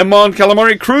suddenly a Mon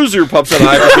Calamari cruiser pops out of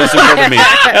hyperspace in front of me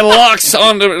and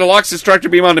locks its tractor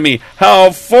beam onto me. How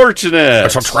fortunate!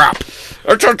 It's a trap.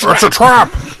 It's a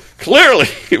trap! Clearly,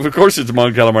 of course it's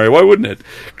Mon Calamari, why wouldn't it?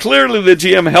 Clearly the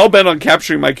GM hell-bent on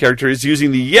capturing my character is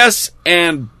using the yes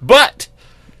and but.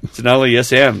 It's not only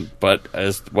yes and, but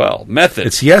as well, method.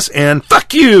 It's yes and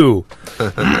fuck you.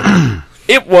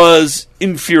 It was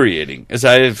infuriating, as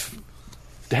I've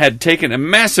had taken a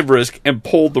massive risk and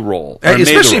pulled the roll. or made the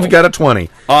Especially if roll. you got a 20. He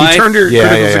turned your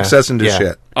critical success into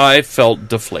shit. I felt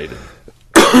deflated.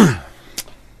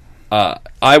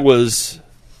 I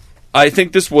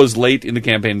think this was late in the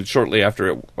campaign, shortly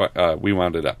after we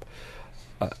wound it up.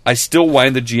 I still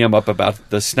wind the GM up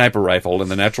about the sniper rifle and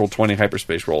the natural 20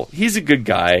 hyperspace roll. He's a good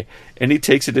guy, and he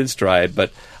takes it in stride,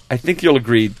 but I think you'll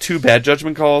agree, 2 bad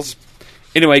judgment calls.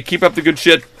 Anyway, keep up the good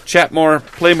shit. Chat more,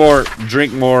 play more,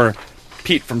 drink more.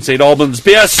 Pete from St. Albans.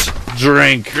 P.S.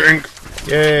 Drink.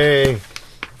 Yay.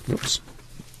 Oops.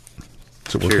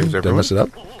 Is it working? Cheers, Did I everyone. mess it up?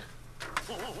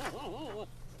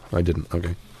 I didn't.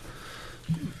 Okay.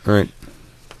 All right.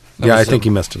 Yeah, I think he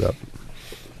messed it up.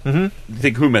 You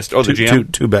think who missed? Oh, the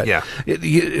GM? Too bad. Yeah.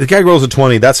 The guy rolls a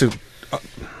 20. That's a...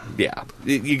 Yeah.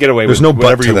 You get away There's with no but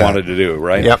whatever to you that. wanted to do,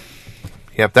 right?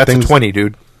 Yep. That's Things- a 20,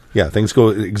 dude. Yeah, things go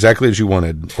exactly as you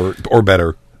wanted, or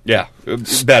better. Yeah.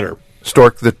 Better.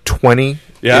 Stork, the 20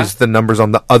 Yeah? is the numbers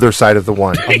on the other side of the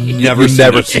 1. never you seen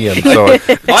never it. see them. So I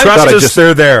Trust thought I us, just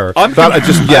they're there. I'm thought I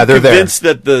just yeah, they're there. convinced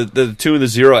that the 2 and the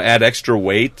 0 add extra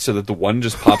weight so that the 1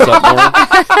 just pops up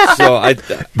more. So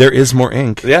There is more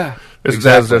ink. yeah. There's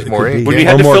more It could ink. be. When you Or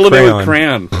had to more fill it in with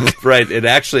crayon, right? It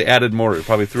actually added more. It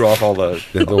probably threw off all the.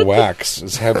 The wax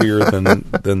is heavier than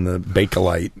the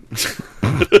Bakelite.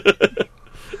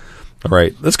 All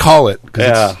right, let's call it. 'Cause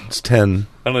Yeah. it's 10.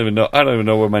 I don't even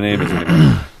know what my name is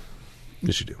anymore.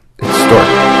 Yes, you do. Stork.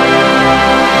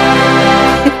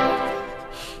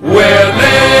 We're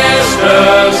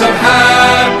listeners of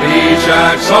Happy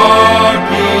Jack's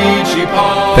RPG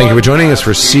Pod. Thank you for joining us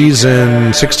for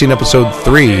season 16, episode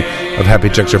 3 of Happy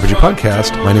Jack's RPG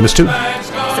Podcast. My name is Stu.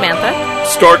 Samantha.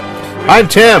 Start. I'm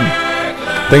Tim.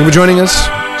 Thank you for joining us.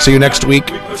 See you next week,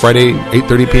 Friday,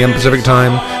 8:30 p.m. Pacific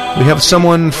time. We have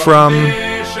someone from,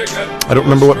 I don't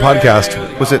remember what podcast.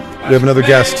 Was it We have another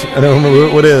guest. I don't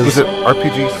remember what it is. was it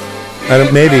RPG?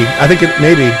 Maybe. I think it,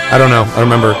 maybe. I don't know. I don't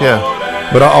remember. Yeah.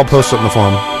 But I'll post it in the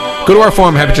forum. Go to our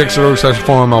forum,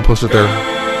 happychecks.org/forum. I'll post it there.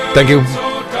 Thank you.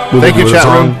 Thank you, chat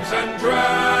room.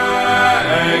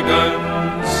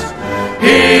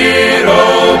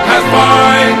 Hero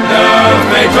Pathfinder,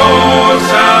 Fatal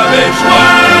Savage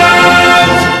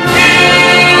Worlds.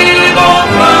 Evil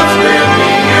plots will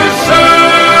be usurping.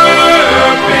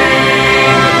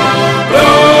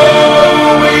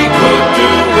 Though we could do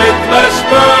with less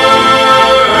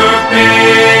burping.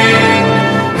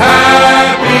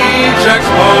 Happy Jack's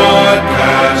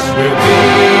podcast will be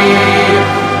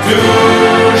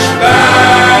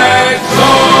douchebags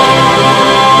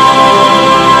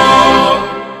all.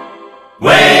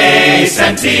 Way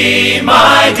Senti,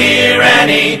 my dear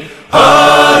Annie.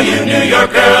 Oh, you New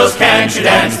York girls, can't you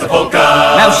dance the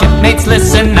polka? Now shipmates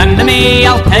listen unto me,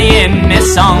 I'll tell you in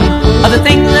this song of the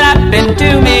things that happen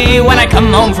to me when I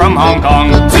come home from Hong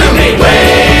Kong. To me,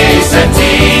 way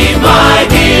Senti, my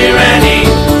dear Annie.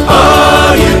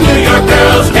 Oh, you New York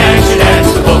girls, can't you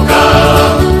dance the polka?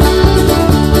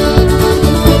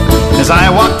 As I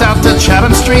walked out to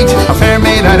Chatham Street, a fair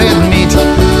maid I didn't meet.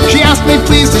 She asked me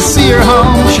please to see her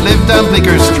home. She lived on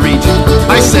Bleecker Street.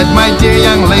 I said, my dear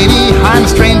young lady, I'm a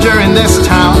stranger in this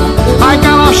town. I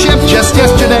got off ship just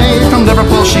yesterday. From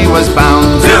Liverpool she was bound.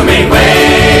 To me,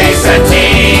 way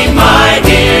Senti, my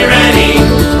dear Annie.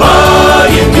 Oh,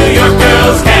 you New York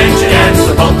girls, can't you dance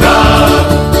the polka?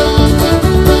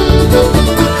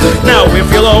 Now if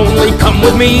you'll only come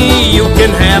with me, you can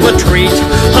have a treat.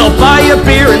 I'll buy a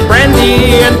beer and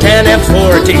brandy and 10 F's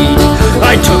for a tea.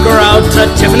 I took her out to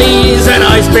Tiffany's and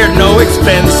I spared no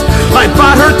expense. I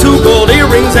bought her 2 gold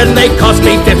earrings and they cost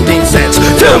me 15 cents.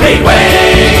 To me,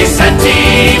 way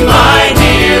Senti, my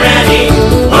dear Annie.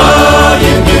 Oh,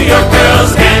 you New York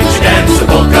girls, can't you dance the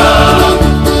polka?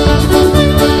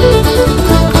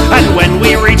 And when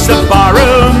we reached the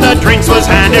barroom, the drinks was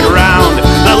handed round.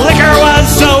 The liquor was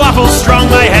so awful strong,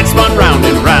 my head spun round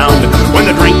and round. When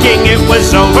the drinking it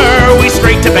was over, we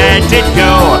straight to bed did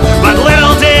go. But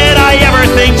little did I ever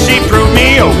think she'd prove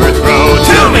me overthrow.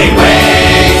 To me,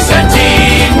 way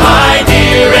Senti, my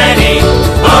dear Annie.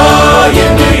 Oh, you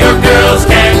New York girls,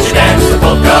 can't you dance the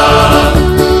polka?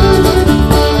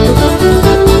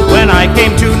 When I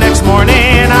came to next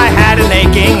morning, I had an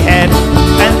aching head.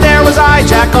 And there was I,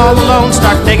 Jack, all alone,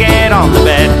 stark naked on the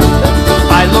bed.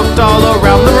 I looked all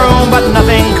around the room, but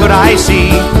nothing could I see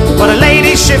but a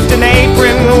lady's shifting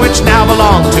apron, which now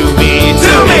belonged to me.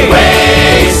 To me,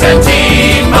 way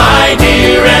Senti, my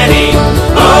dear Annie.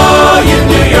 Oh, you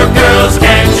New York girls,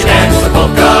 can't you dance the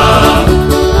polka?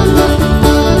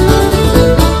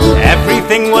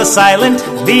 Everything was silent,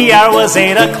 the hour was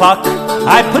 8 o'clock.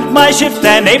 I put my shift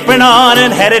and apron on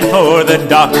and headed for the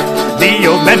dock. The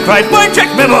old man cried, boy, Jack,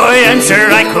 my boy, and sure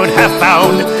I could have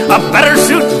found a better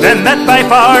suit than that by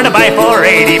far to buy for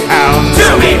 80 pounds.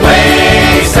 To me,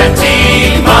 way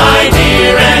Senti, my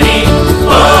dear Annie.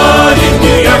 Oh, you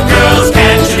New York girls,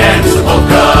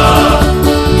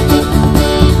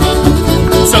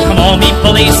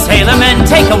 jolly sailormen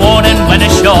take a warning when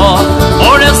ashore,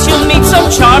 or else you'll meet some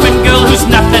charming girl who's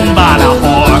nothing but a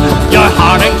whore. Your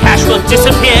hard and cash will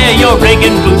disappear, your rig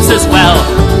and boots as well,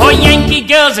 for Yankee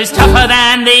girls is tougher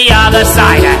than the other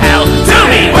side of hell. To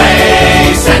me,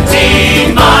 way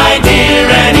Santine, my dear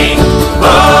Annie.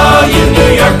 Oh, you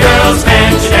New York girls,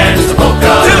 can't you dance the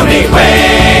polka? To me,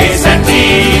 way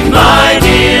Santine, my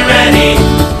dear Annie.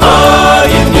 Oh,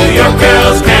 you New York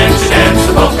girls, can't you dance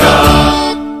the polka?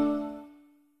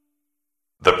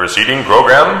 The preceding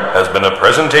program has been a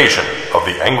presentation of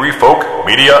the Angry Folk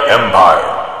Media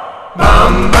Empire.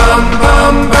 Bum bum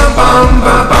bum bum bum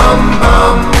bum bum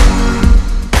bum.